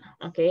personal.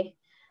 Okay.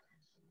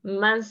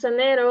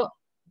 Manzanero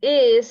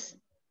is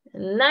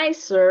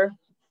nicer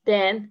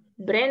than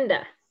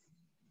Brenda.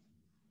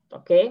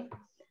 Ok.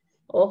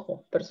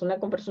 Ojo, persona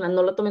con persona.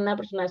 No lo tomen nada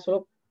personal.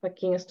 Solo para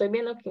quien estoy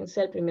viendo, quien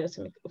sea el primero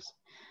se me cruza.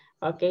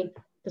 Ok.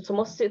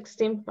 Somos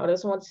 16. Ahora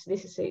somos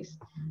 16.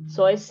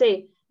 So I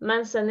say,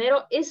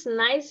 Manzanero is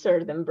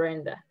nicer than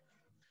Brenda.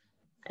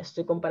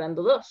 Estoy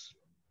comparando dos.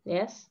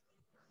 Yes.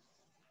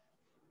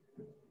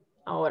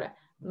 Ahora,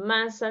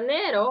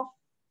 Manzanero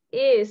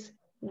is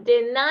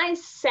the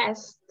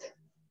nicest.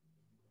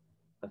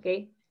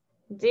 Okay.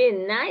 The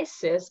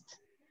nicest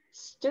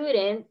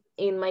student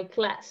in my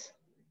class.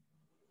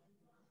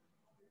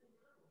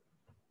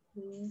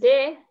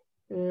 The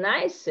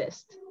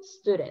nicest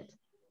student.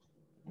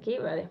 Aquí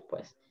va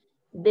después.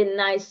 The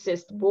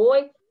nicest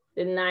boy,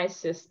 the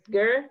nicest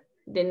girl,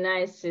 the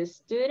nicest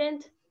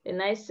student, the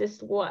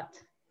nicest what?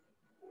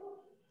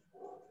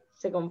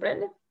 ¿Se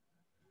comprende?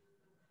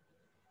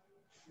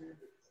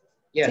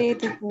 Yeah,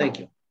 thank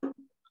you.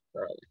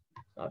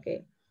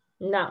 Okay.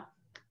 Now,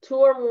 2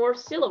 or more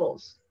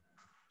syllables.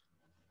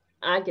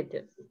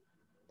 Adjective.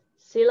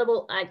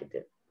 Syllable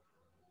adjective.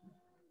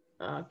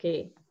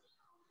 Okay.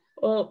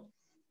 Well,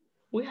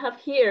 we have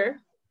here,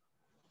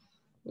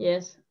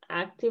 yes,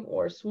 active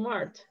or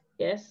smart.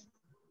 Yes,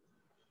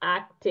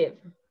 active.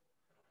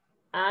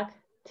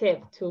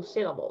 Active, 2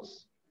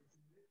 syllables.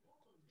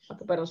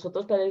 Okay, para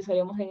nosotros tal vez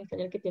sabíamos en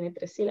español que tiene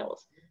 3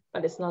 sílabos,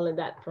 but it's not like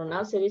that.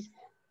 Pronounce it is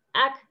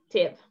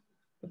active.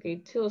 Okay,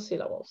 2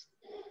 syllables.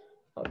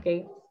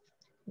 Okay,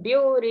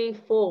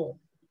 beautiful.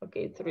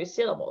 Okay, 3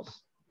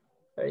 syllables.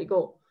 There you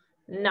go.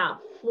 Now,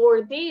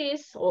 for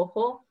this,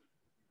 ojo,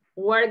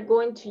 we're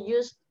going to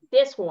use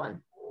this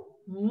one.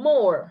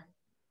 More.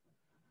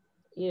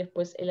 Y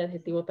después el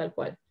adjetivo tal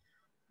cual.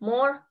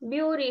 More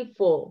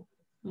beautiful.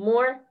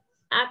 More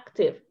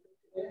active.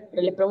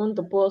 Pero le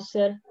pregunto, ¿puedo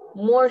ser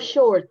more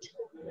short?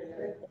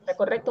 ¿Está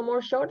correcto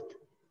more short?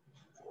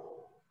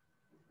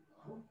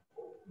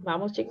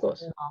 Vamos,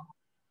 chicos.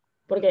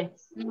 ¿Por qué?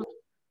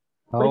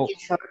 Porque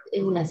short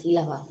es una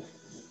sílaba.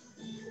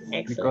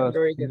 Excellent,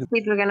 very good.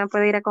 Sí, porque no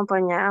puede ir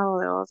acompañado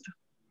de otro,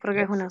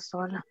 porque es Yes. una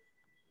sola.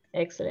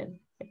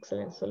 Excellent,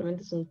 excellent.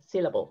 Solamente es un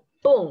syllable.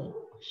 Boom,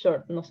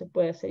 short. No se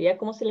puede. Sería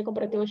como si el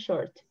comparativo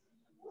short.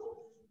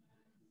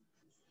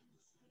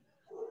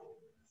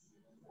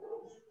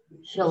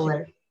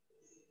 Shoulder.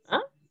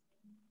 ¿Ah?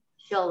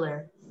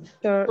 Shoulder.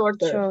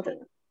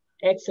 Shorter.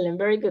 Excellent,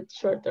 very good.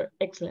 Shorter.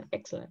 Excellent,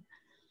 excellent.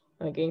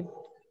 Okay.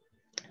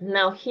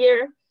 Now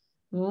here,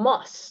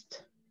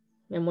 must.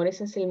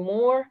 Memoricen el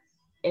more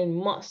and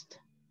must.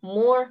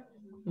 More,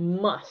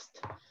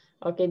 must.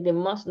 Okay, the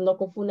must, no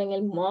confunden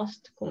el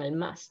must con el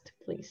must,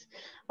 please.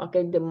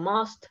 Okay, the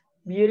most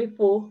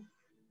beautiful,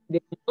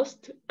 the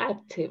most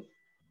active.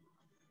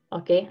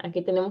 Okay,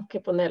 aquí tenemos que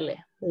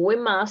ponerle, we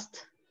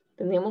must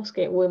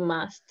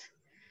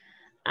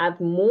add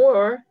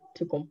more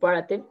to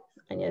comparative,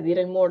 añadir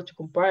el more to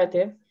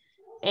comparative,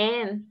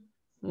 and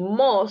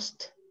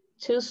most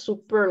to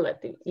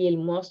superlative, y el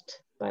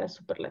most para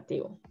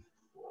superlativo.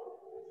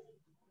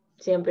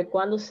 Siempre y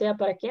cuando sea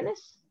para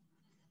quiénes.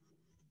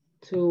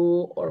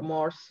 2 or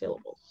more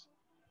syllables.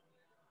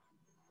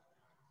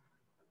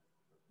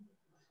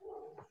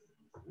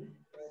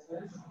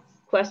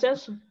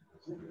 Questions?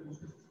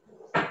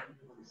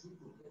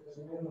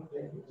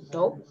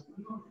 No.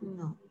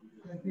 No.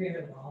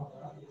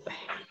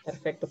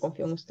 Perfecto,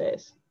 confío en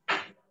ustedes.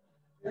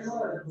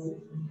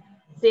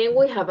 Then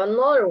we have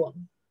another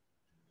one.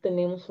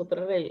 Tenemos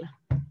otra regla.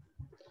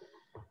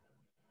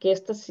 Que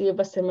esta sí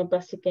va a ser más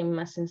básica y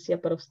más sencilla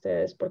para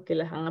ustedes porque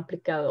las han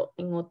aplicado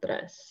en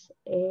otras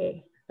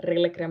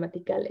reglas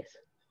gramaticales.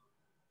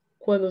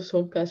 Cuando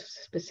son casos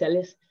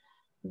especiales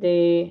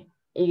de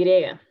Y,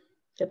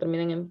 que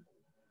terminan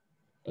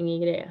en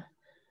Y.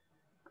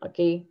 Ok,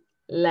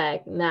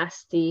 like,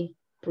 nasty,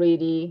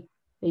 pretty,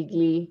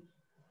 ugly.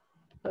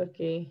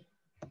 Ok.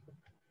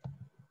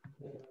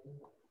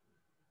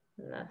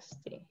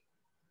 Nasty.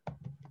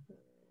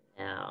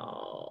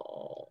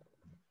 Now.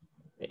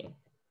 Okay.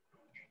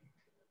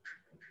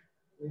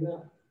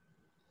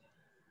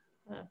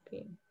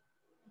 Happy.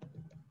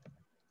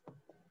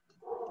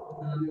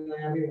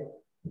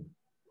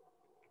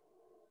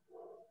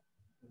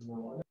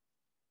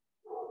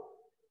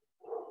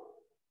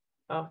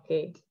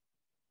 Okay.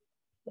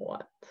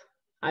 What?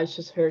 I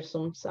just heard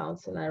some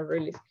sounds and I'm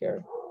really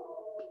scared.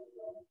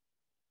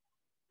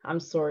 I'm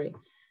sorry.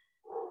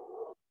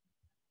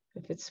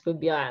 If it could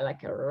be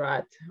like a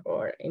rat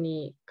or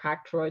any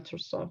cockroach or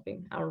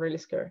something, I'm really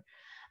scared.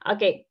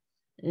 Okay,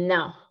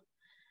 now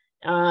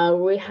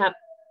we have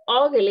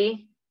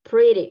ugly,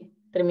 pretty,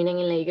 terminan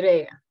en la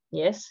Y,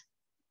 yes?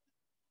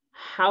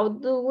 How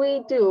do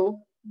we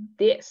do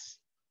this?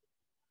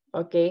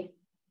 Okay,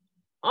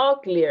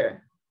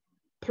 uglier,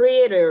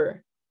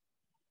 prettier,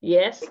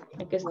 yes?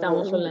 Aquí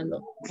estamos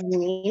hablando.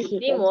 You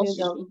don't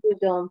help.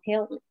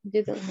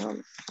 You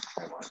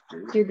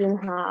don't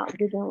help.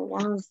 You don't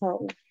want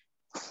help.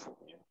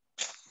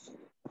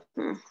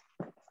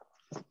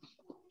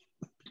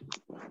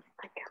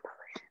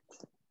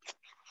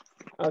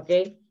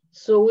 Okay,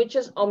 so we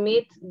just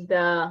omit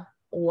the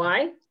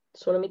Y,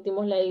 solo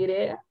omitimos la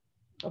Y,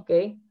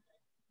 okay.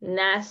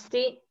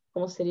 Nasty,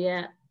 ¿cómo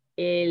sería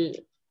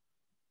el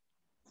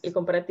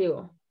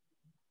comparativo?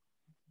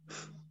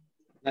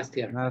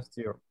 Nastier.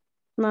 Nastier.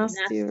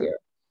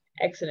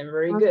 Excellent,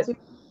 very good.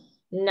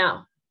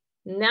 Now,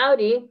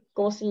 naughty,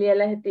 ¿cómo sería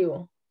el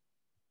adjetivo?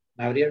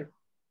 Naughtier.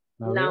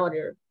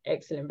 Naughtier,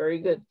 excellent, very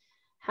good.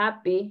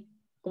 Happy,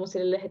 ¿cómo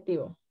sería el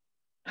adjetivo?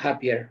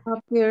 Happier.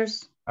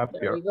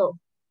 There we go.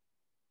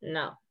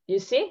 Now, you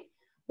see,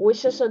 we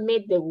just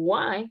omit the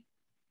Y,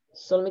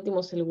 solo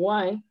omitimos el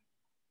Y,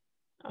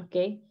 ok,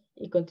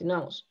 y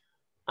continuamos.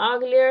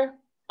 Uglier,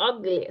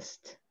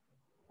 ugliest,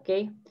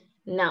 ok.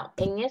 Now,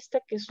 en esta,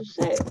 ¿qué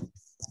sucede?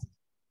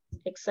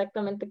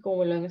 Exactamente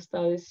como lo han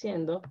estado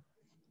diciendo,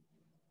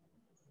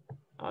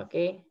 ok,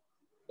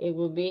 it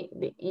will be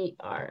the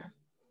ER.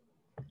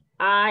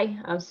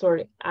 I'm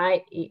sorry,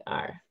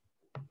 IER.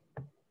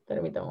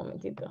 Permítame un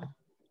momentito.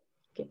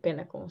 Qué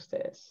pena con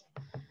ustedes.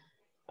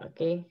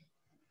 Ok.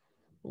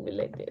 We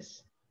like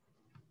this.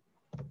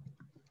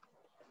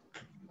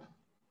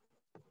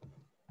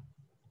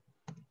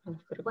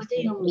 What do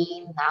you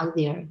mean out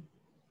there?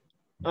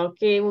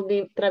 Ok, will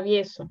be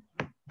travieso.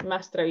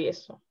 Más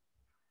travieso.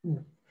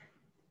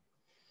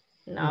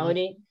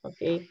 Naughty,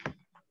 ok.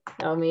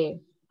 Now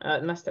me,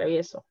 más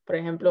travieso. Por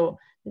ejemplo,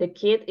 the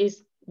kid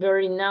is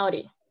very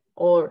naughty.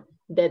 Or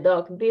the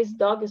dog, this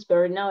dog is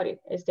very naughty.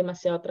 Es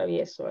demasiado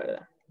travieso,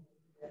 ¿verdad?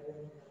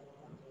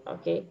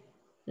 Ok.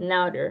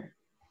 Naughtier.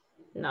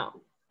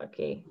 No.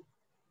 Ok.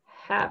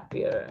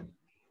 Happier.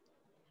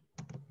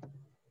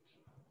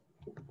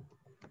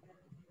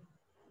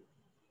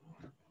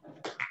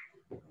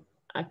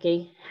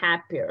 Ok.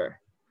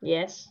 Happier.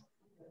 Yes.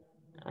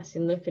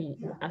 Haciendo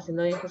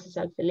énfasis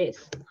al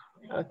feliz.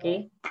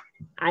 Ok.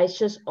 I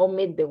just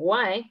omit the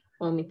Y,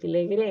 omití la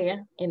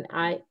Y,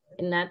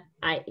 and not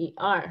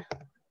IER.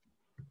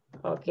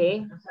 Ok.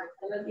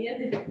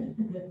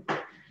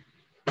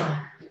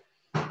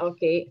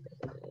 Ok.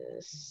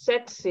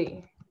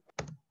 Sexy.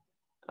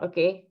 Ok.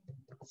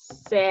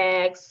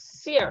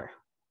 Sexier.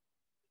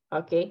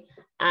 Ok.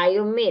 I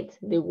omit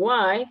the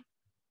Y,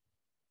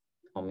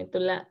 omito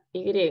la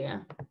Y.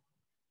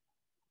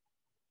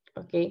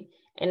 Ok.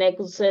 And I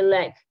could say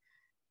like,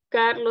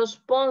 Carlos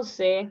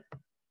Ponce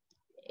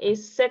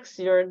is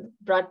sexier than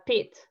Brad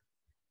Pitt.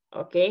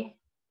 Ok.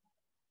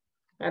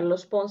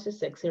 Carlos Ponce is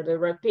sexier than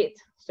Brad Pitt.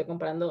 Estoy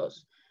comparando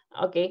dos.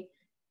 Ok.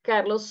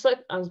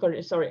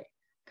 I'm sorry.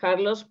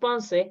 Carlos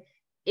Ponce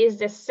is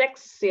the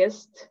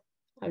sexiest,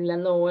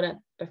 hablando ahora,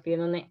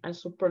 refiriéndome al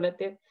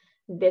superlative,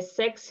 the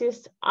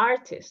sexiest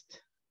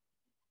artist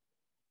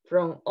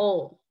from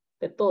all,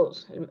 de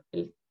todos,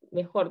 el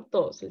mejor de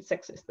todos, el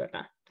sexiest,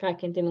 ¿verdad? Cada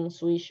quien tiene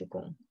su issue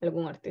con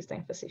algún artista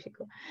en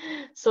específico.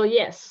 So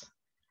yes,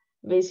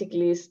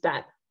 basically it's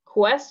that.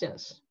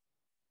 Questions?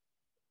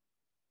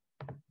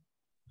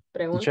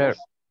 ¿Preguntas?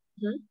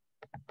 Teacher,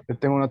 yo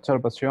tengo una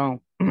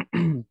observación.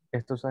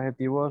 Estos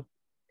adjetivos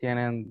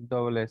tienen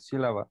doble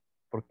sílaba.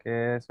 ¿Por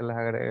qué se les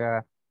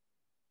agrega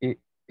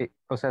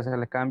o sea, se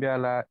le cambia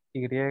la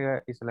Y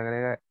y se le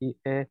agrega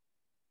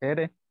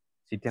IER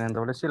si tienen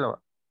doble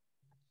sílaba.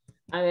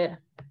 A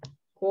ver,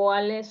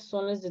 ¿cuáles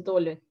son los de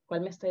doble?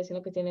 ¿Cuál me está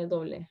diciendo que tiene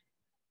doble?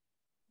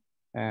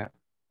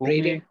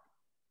 Ugly,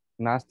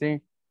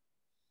 nasty,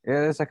 es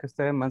esa que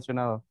usted ha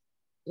mencionado.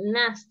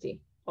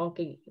 Nasty. Ok,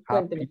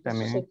 cuénteme, Happy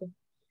también.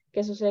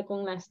 ¿qué sucede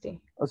con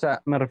nasty? O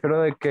sea, me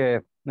refiero de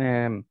que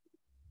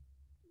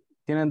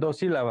tienen dos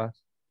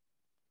sílabas.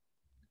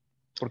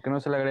 ¿Por qué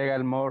no se le agrega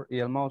el more y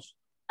el most?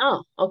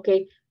 Ah, ok,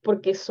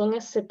 porque son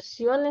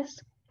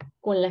excepciones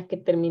con las que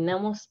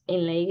terminamos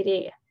en la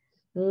Y.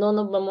 No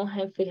nos vamos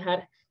a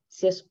fijar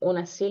si es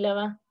una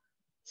sílaba,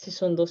 si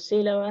son dos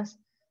sílabas,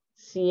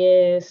 si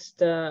es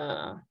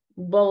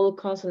vowel,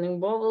 consonant,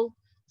 vowel,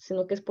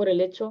 sino que es por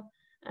el hecho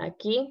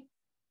aquí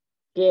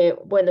que,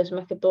 bueno, es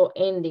más que todo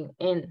ending,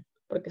 en,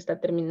 porque está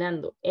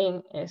terminando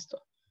en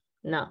esto.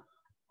 Now,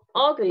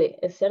 ugly,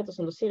 es cierto,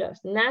 son dos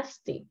sílabas.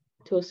 Nasty,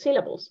 two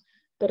syllables,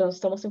 pero nos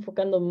estamos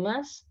enfocando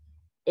más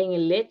en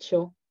el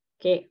hecho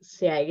que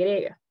se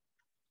agrega.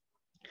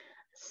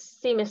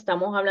 Si me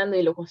estamos hablando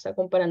y lo está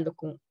comparando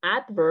con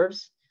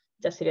adverbs,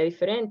 ya sería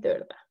diferente,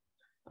 ¿verdad?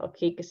 Ok,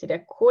 que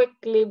sería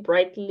quickly,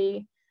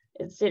 brightly,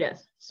 etc.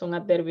 Son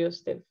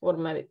adverbios de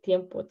forma de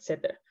tiempo,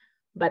 etc.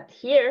 But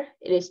here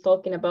it is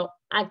talking about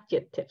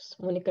adjectives,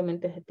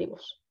 únicamente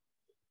adjetivos,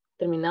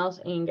 terminados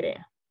en Y.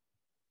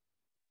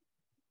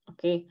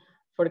 Ok,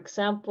 for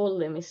example,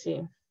 let me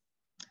see.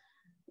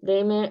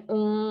 Deme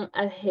un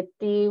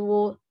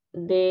adjetivo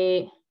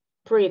de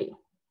pretty,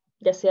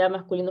 ya sea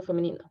masculino o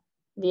femenino.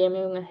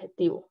 Dime un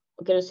adjetivo,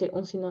 o quiero decir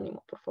un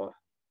sinónimo, por favor.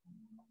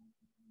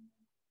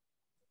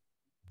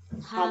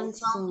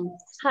 Handsome.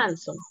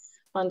 Handsome.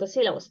 ¿Cuántas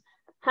sílabas?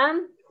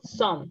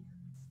 Handsome.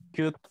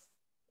 Cute.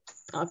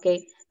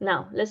 Okay,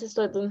 now let's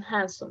start doing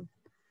handsome.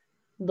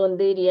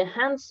 ¿Dónde iría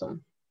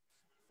handsome?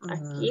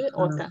 ¿Aquí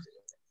o acá?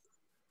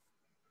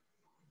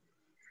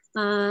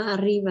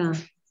 Arriba,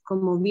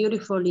 como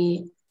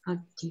beautifully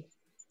active.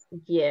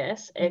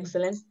 Yes,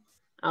 excellent.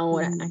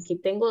 Ahora, aquí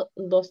tengo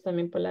dos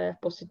también palabras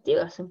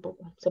positivas, un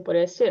poco, se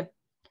podría decir.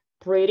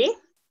 Pretty,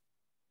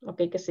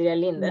 ok, que sería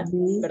linda,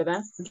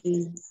 ¿verdad?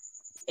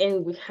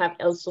 And we have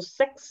also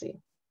sexy,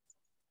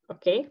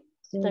 ok,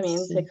 también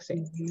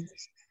sexy.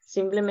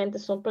 Simplemente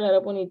son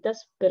palabras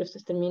bonitas, pero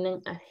se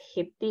terminan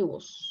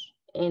adjetivos,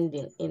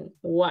 ending in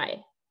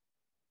Y.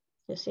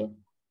 You see?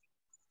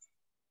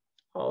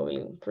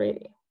 Ugly,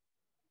 pretty.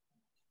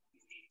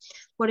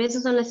 Por eso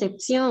son la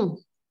excepción.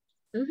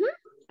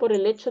 Por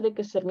el hecho de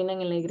que se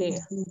terminan en la Y.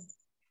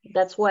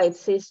 That's why it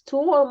says two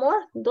or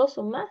more, dos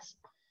o más.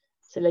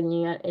 Se le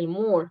añade el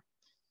more.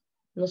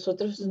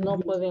 Nosotros no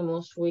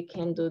podemos, we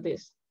can do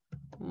this.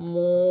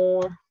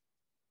 More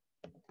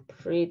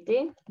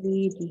pretty.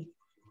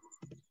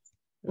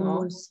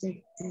 No.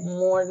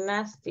 More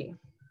nasty.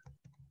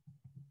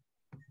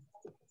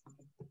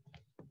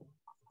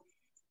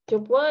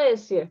 Yo puedo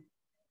decir,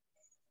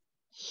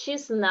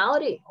 she's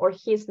naughty or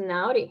he's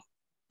naughty.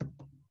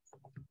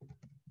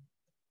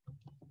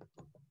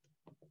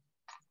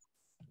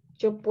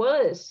 Yo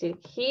puedo decir,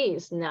 he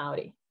is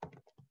naughty.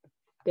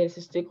 Pero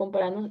si estoy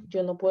comparando,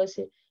 yo no puedo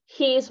decir,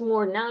 he is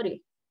more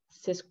naughty.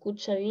 Se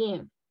escucha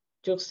bien.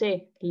 Yo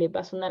sé, le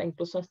va a sonar,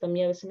 incluso hasta a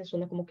mí a veces me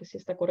suena como que sí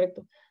está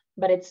correcto.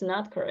 But it's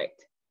not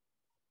correct.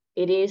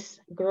 It is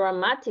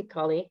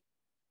grammatically,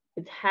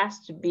 it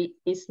has to be,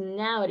 is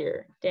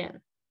naughtier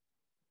than.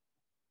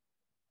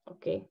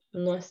 Ok,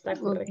 no está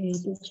correcto.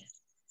 Okay,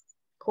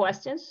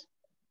 Questions?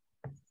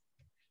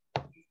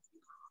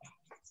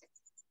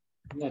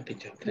 No,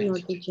 teacher. no,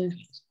 teacher.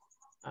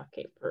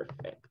 Ok,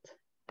 perfect.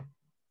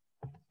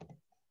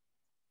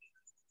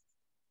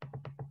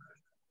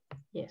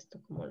 Y esto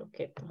como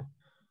loqueto.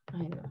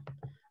 Ay, no.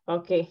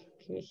 Ok,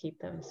 qué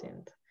viejita me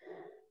siento.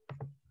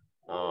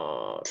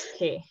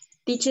 Ok.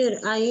 Teacher,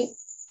 hay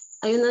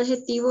un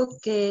adjetivo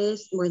que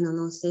es, bueno,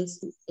 no sé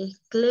si es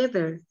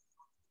clever,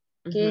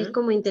 que es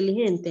como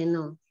inteligente,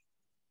 ¿no?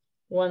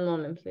 One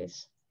moment,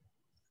 please.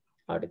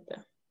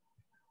 Ahorita.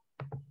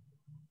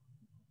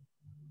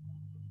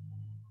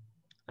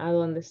 ¿A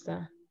dónde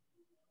está?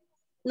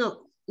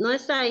 No, no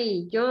está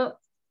ahí. Yo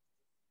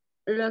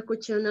lo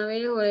escuché una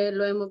vez o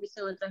lo hemos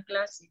visto en otras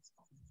clases.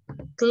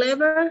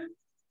 Clever,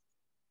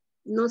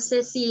 no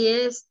sé si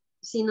es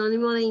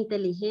sinónimo de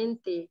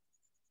inteligente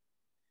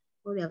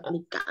o de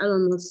aplicado,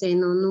 no sé,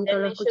 no, nunca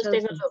lo he escuchado.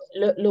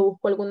 ¿Lo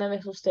buscó alguna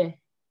vez usted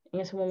en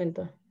ese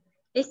momento?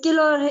 Es que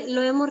lo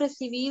hemos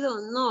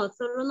recibido, no,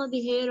 solo nos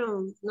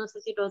dijeron, no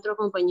sé si los otros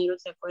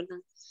compañeros se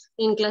acuerdan,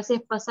 en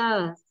clases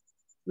pasadas,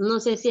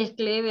 no sé si es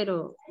clever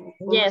o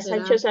cómo Yes,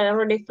 será. I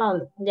already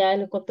found. Ya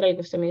lo encontré el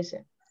que usted me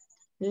dice.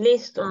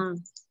 Listo.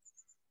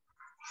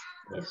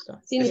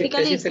 Listo. Significa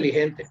es listo.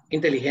 inteligente.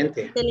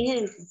 Inteligente.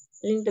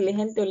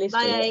 Inteligente o listo.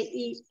 Vaya,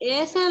 y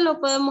ese lo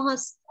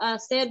podemos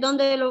hacer,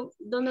 ¿dónde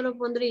lo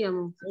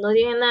pondríamos? No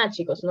digan nada,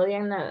 chicos, no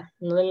digan nada.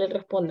 No le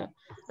respondan.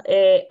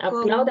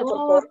 Aplauda, por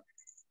favor.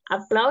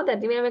 Aplauda,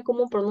 dígame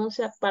cómo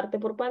pronuncia parte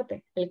por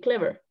parte. El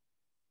clever.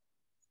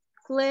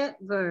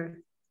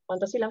 Clever.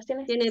 ¿Cuántas sílabas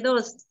tiene? Tiene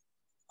 2.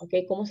 Ok,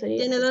 ¿cómo sería?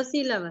 Tiene 2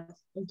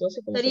 sílabas.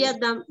 Entonces, ¿cómo Sería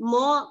sería? the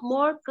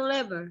more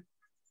clever.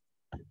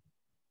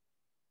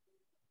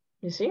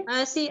 ¿Sí?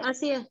 Así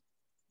es.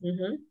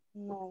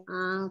 No.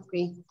 Ah, ok.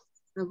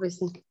 Ah, pues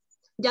sí.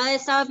 Ya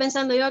estaba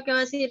pensando yo que va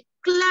a decir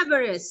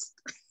cleverest.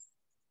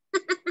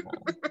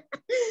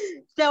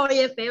 Se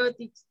oye feo,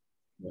 teacher.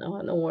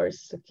 No, no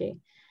worries. Okay.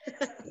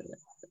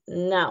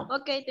 Now.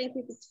 Okay, thank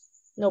you.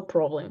 No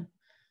problem.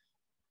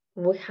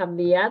 We have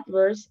the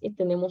adverbs y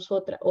tenemos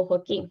otra. Ojo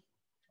aquí.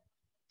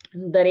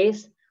 That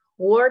is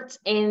words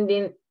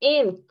ending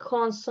in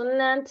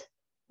consonant,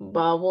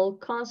 vowel,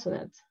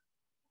 consonant.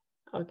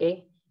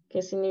 Okay.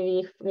 ¿Qué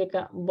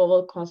significa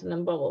vowel,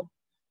 consonant, vowel?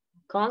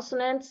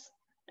 Consonants,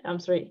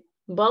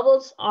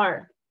 vowels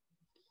are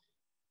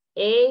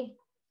A,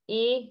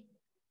 E,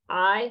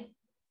 I,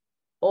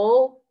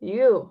 O,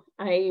 U,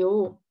 I,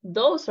 U.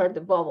 Those are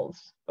the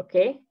vowels,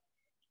 okay?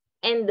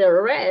 And the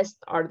rest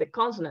are the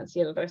consonants.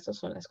 Y el resto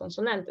son las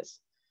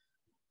consonantes.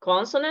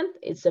 Consonant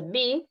is a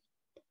B,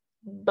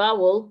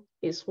 vowel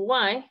is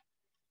Y,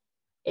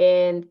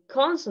 and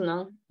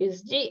consonant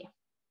is G.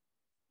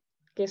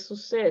 ¿Qué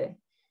sucede?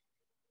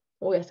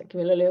 Uy, hasta que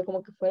me lo leo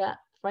como que fuera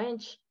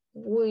French.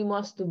 We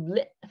must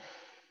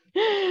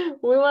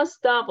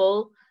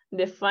double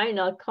the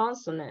final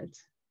consonant.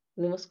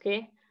 Tenemos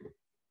que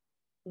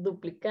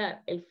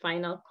duplicar el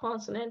final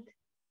consonant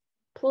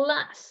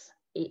plus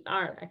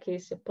ER. Aquí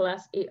dice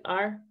plus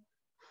ER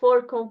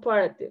for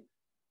comparative.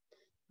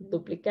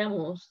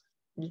 Duplicamos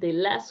the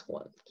last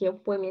one. ¿Quién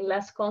fue mi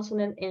last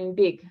consonant en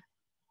big?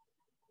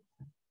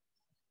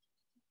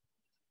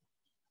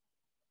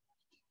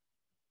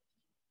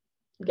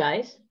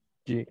 Guys?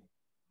 G.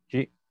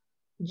 G.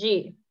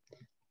 G.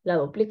 La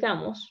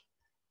duplicamos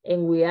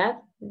and we add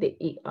the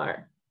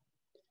ER.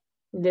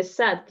 The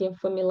SAT, ¿quién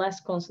fue mi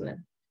last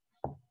consonant?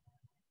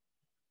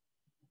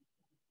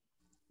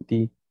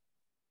 D.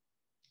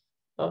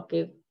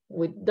 Okay,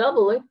 we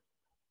double it,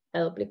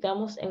 la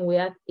duplicamos and we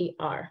add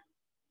ER.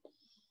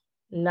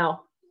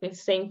 Now, the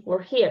same for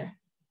here.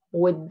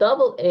 We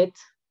double it,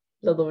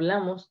 lo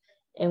doblamos,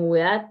 and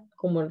we add,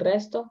 como el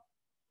resto,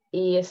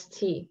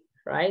 EST,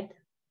 right?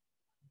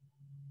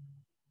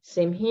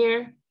 Same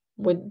here,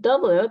 we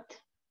double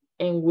it,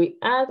 and we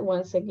add,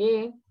 once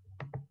again,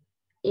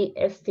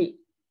 EST.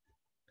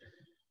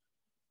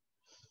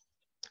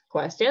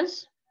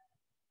 Questions?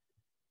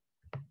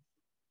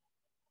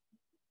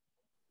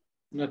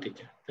 No,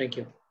 teacher. Thank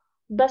you.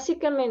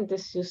 Básicamente,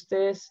 si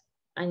ustedes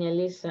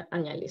analyze,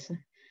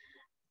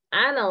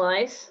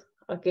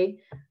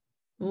 okay,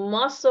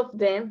 most of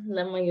them,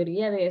 la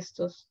mayoría de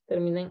estos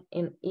terminan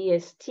en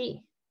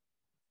EST,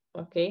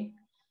 ok.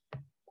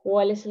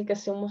 ¿Cuál es el que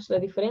hacemos la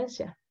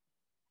diferencia?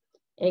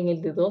 En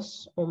el de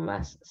 2 o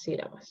más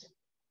sílabas.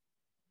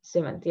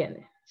 Se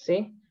mantiene,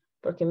 ¿sí?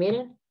 Porque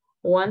miren,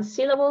 one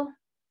syllable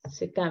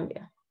se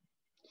cambia.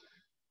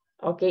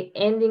 Ok,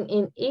 ending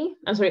in E,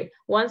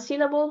 one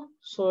syllable,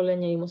 solo le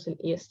añadimos el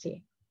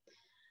EST.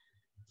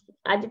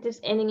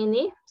 Adjectives ending in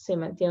E, se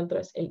mantiene otra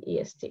vez el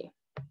EST.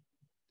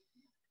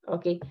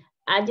 Ok,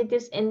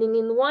 adjectives ending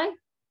in Y,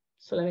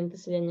 solamente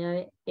se le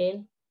añade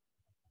el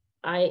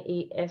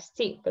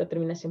IEST, pero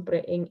termina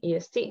siempre en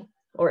EST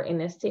o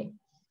en ST.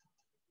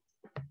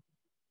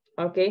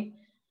 Ok,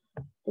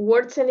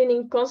 words ending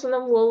in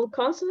consonant, vowel,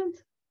 consonant,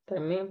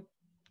 también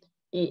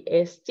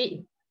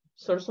EST.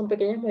 Solo son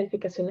pequeñas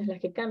modificaciones las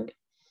que cambian.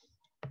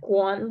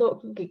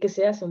 ¿Cuándo? ¿Qué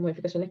se hacen?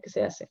 Modificaciones que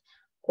se hacen.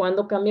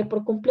 ¿Cuándo cambia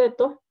por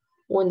completo?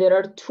 When there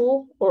are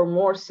 2 or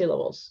more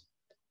syllables.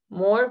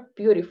 More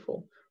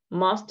beautiful.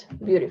 Most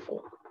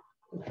beautiful.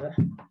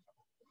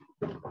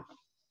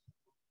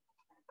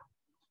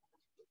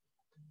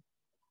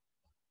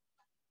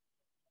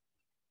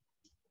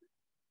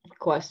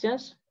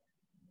 Questions?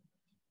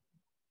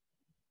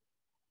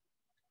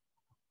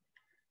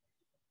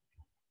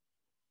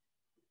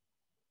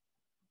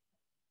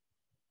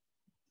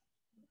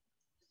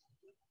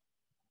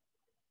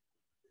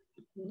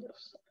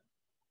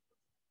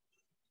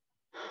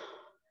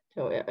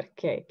 Yo voy a ver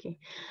qué hay aquí.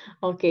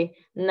 Ok,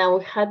 now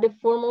we had the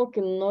formal,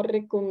 que no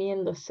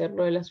recomiendo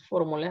hacerlo de las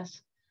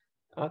fórmulas.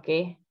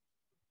 Ok,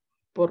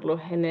 por lo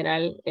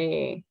general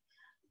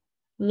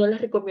no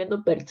les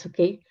recomiendo, pero it's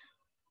okay.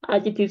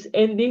 Adjectives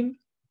ending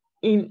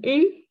in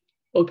E.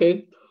 Ok,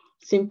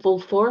 simple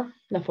for,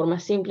 la forma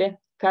simple.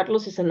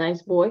 Carlos is a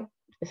nice boy.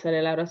 Esa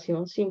era la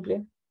oración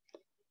simple.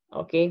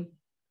 Ok.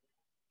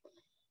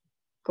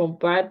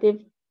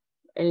 Comparative,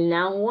 el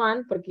noun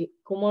one, porque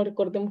como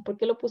recordemos, ¿por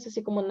qué lo puse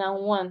así como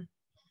noun one?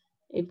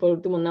 Y por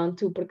último noun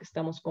two, porque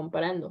estamos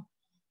comparando.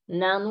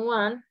 Noun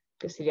one,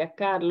 que sería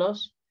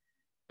Carlos,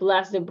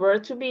 plus the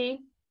verb to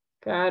be,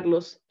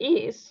 Carlos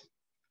is,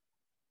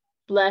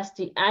 plus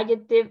the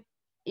adjective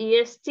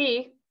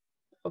EST,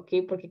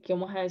 ok, porque aquí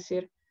vamos a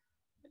decir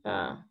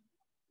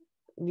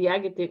the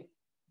adjective,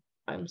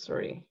 I'm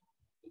sorry,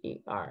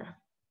 ER.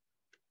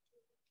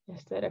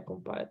 Esta era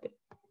comparative.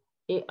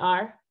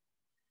 ER,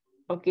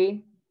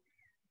 ok,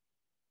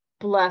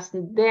 plus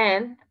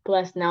then,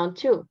 plus noun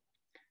two.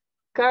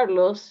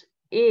 Carlos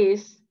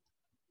is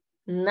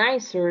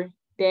nicer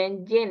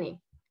than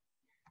Jenny.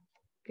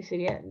 que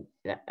sería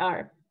la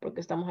are,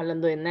 porque estamos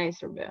hablando de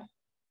nicer, veo.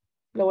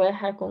 Lo voy a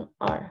dejar con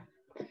are.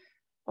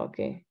 Ok,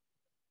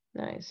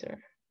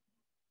 nicer.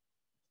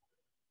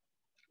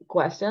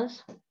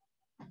 Questions.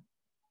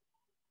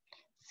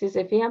 Si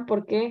se fijan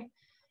por qué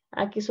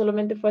aquí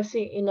solamente fue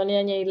así y no le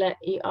añadí la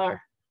ER,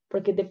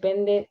 porque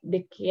depende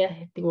de qué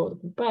adjetivo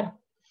ocupar.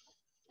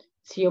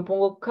 Si yo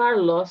pongo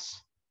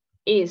Carlos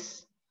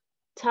is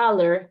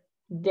taller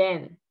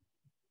than,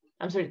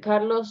 I'm sorry,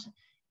 Carlos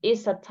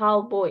is a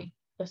tall boy.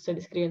 Lo estoy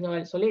describiendo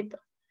él solito.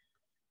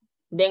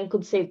 Then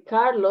could say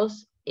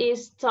Carlos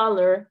is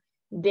taller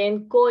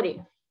than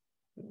Cody,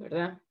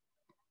 ¿verdad?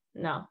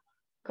 Now,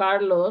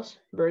 Carlos,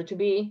 verb to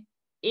be,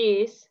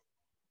 is,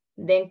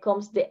 then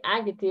comes the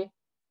adjective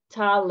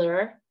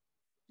taller.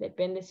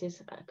 Depende si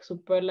es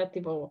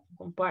superlative o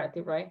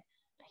comparative, right?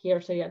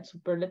 Here sería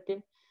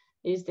superlative.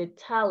 Is the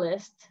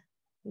tallest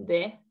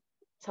in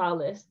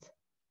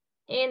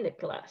the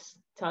class.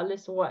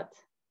 Tallest what?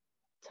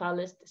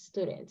 Tallest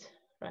student,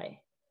 right?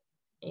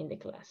 In the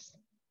class.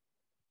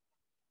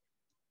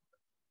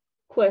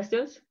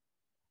 Questions?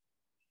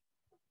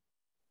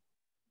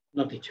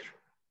 No, teacher.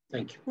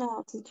 Thank you.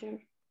 No, teacher.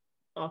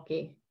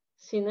 Ok.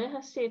 Si no es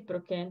así,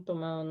 pero que han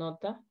tomado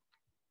nota,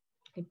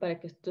 y para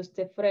que esto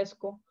esté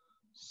fresco,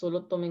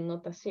 solo tomen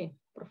nota así,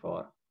 por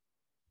favor.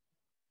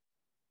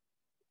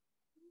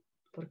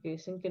 Porque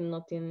dicen que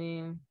no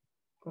tienen,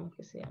 ¿cómo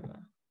que se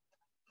llama?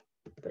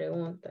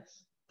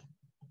 Preguntas.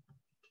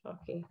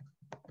 Ok.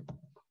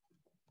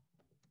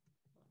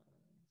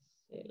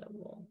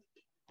 Sílabo.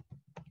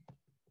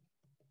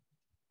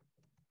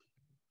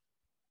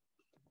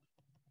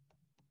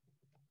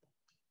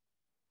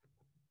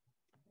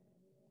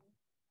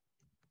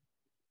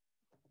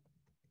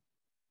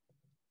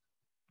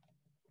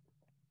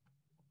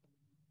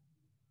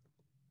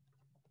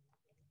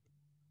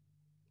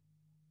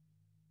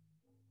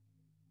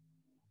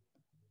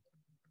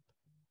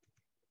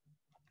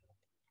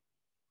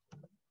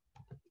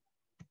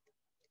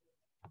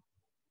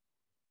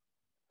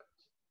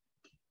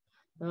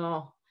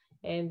 No,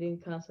 ending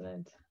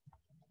consonant.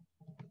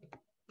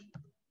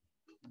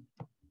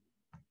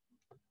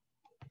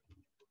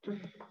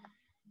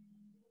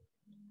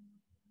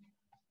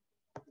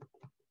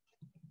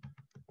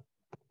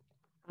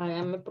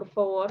 Háganme por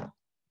favor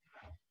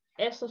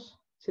esos,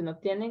 si no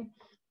tienen,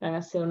 van a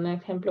hacer un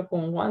ejemplo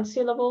con one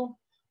syllable,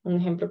 un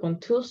ejemplo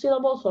con two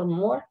syllables or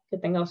more, que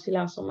tenga dos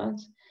sílabas o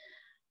más,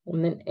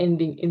 un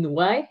ending in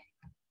Y,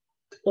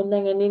 una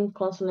ending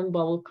consonant,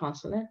 vowel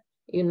consonant,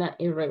 y una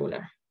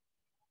irregular.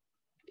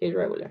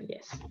 Irregular,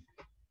 yes.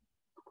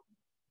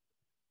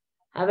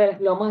 A ver,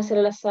 lo vamos a hacer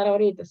al azar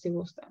ahorita, si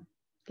gustan.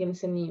 ¿Quién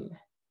se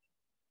anima?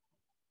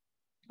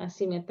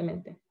 Así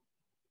inmediatamente.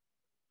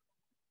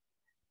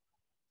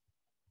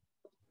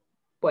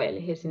 Puede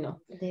elegir si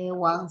no. The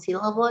one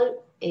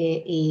syllable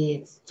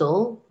is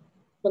tall.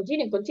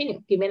 Continue.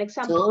 Give me an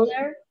example.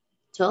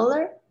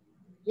 Taller,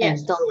 yes.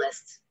 And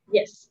tallest.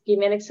 Yes. Give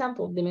me an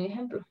example. Dime un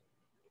ejemplo.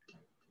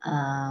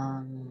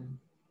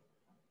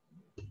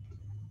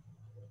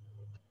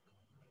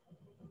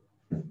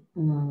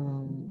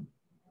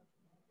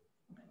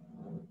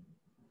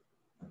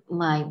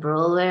 My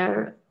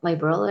brother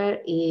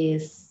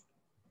is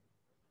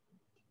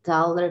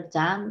taller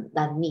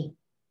than me.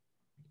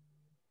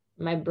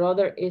 My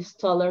brother is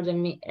taller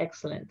than me.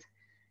 Excellent.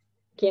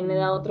 ¿Quién me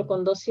da otro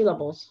con dos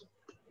sílabos?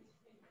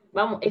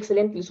 Vamos,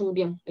 excelente, lo hizo muy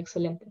bien.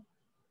 Excelente.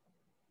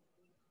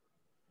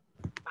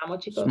 Vamos,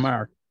 chicos.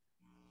 Smart.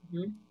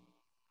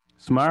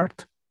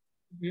 Smart.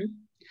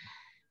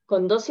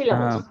 Con dos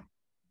sílabos.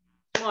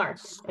 Smart.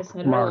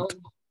 Smart.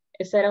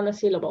 Esa era una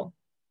sílaba.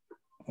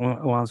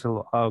 One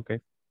syllable. Ah, ok.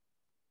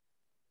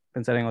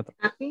 Pensar en otro.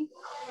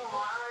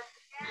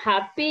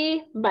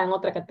 Happy va en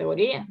otra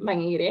categoría, va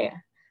en Y.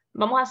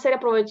 Vamos a hacer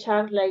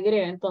aprovechar la Y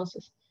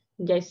entonces.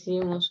 Ya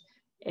hicimos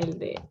el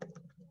de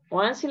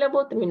one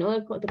syllable,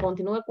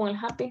 continúe con el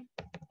happy.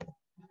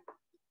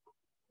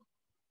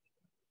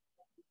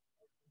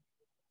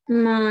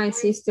 My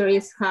sister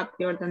is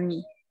happier than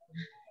me.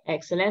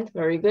 Excellent,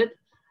 very good.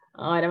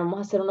 Ahora vamos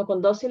a hacer uno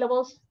con dos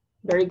sílabos.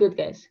 Very good,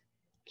 guys.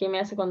 ¿Quién me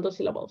hace con dos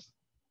sílabos?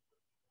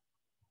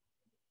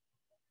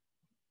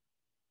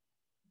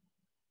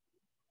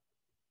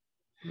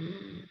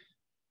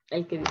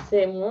 El que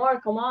dice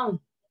more, come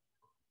on.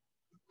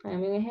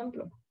 Hágame un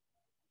ejemplo.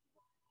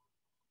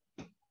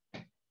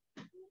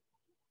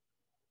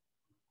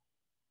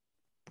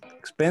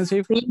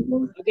 Expensive.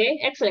 Okay,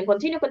 excellent.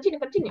 Continue.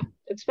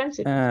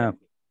 Expensive.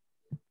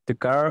 The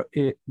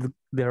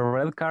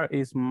red car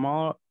is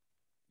more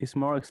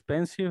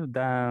expensive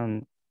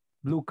than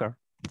blue car.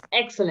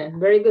 Excellent,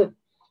 very good.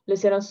 Lo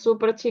hicieron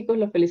súper, chicos,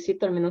 los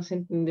felicito, al menos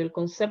entendió el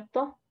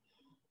concepto.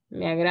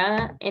 Me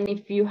agrada. And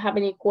if you have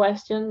any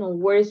question or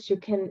words, you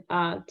can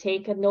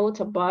take a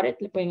note about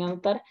it. Le pueden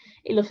anotar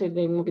y los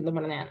seguimos viendo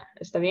mañana.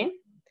 ¿Está bien?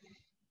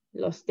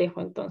 Los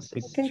dejo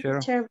entonces. Okay,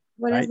 sure.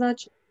 Buenas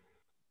noches.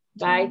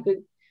 Bye.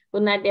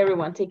 Good night,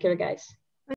 everyone. Take care, guys.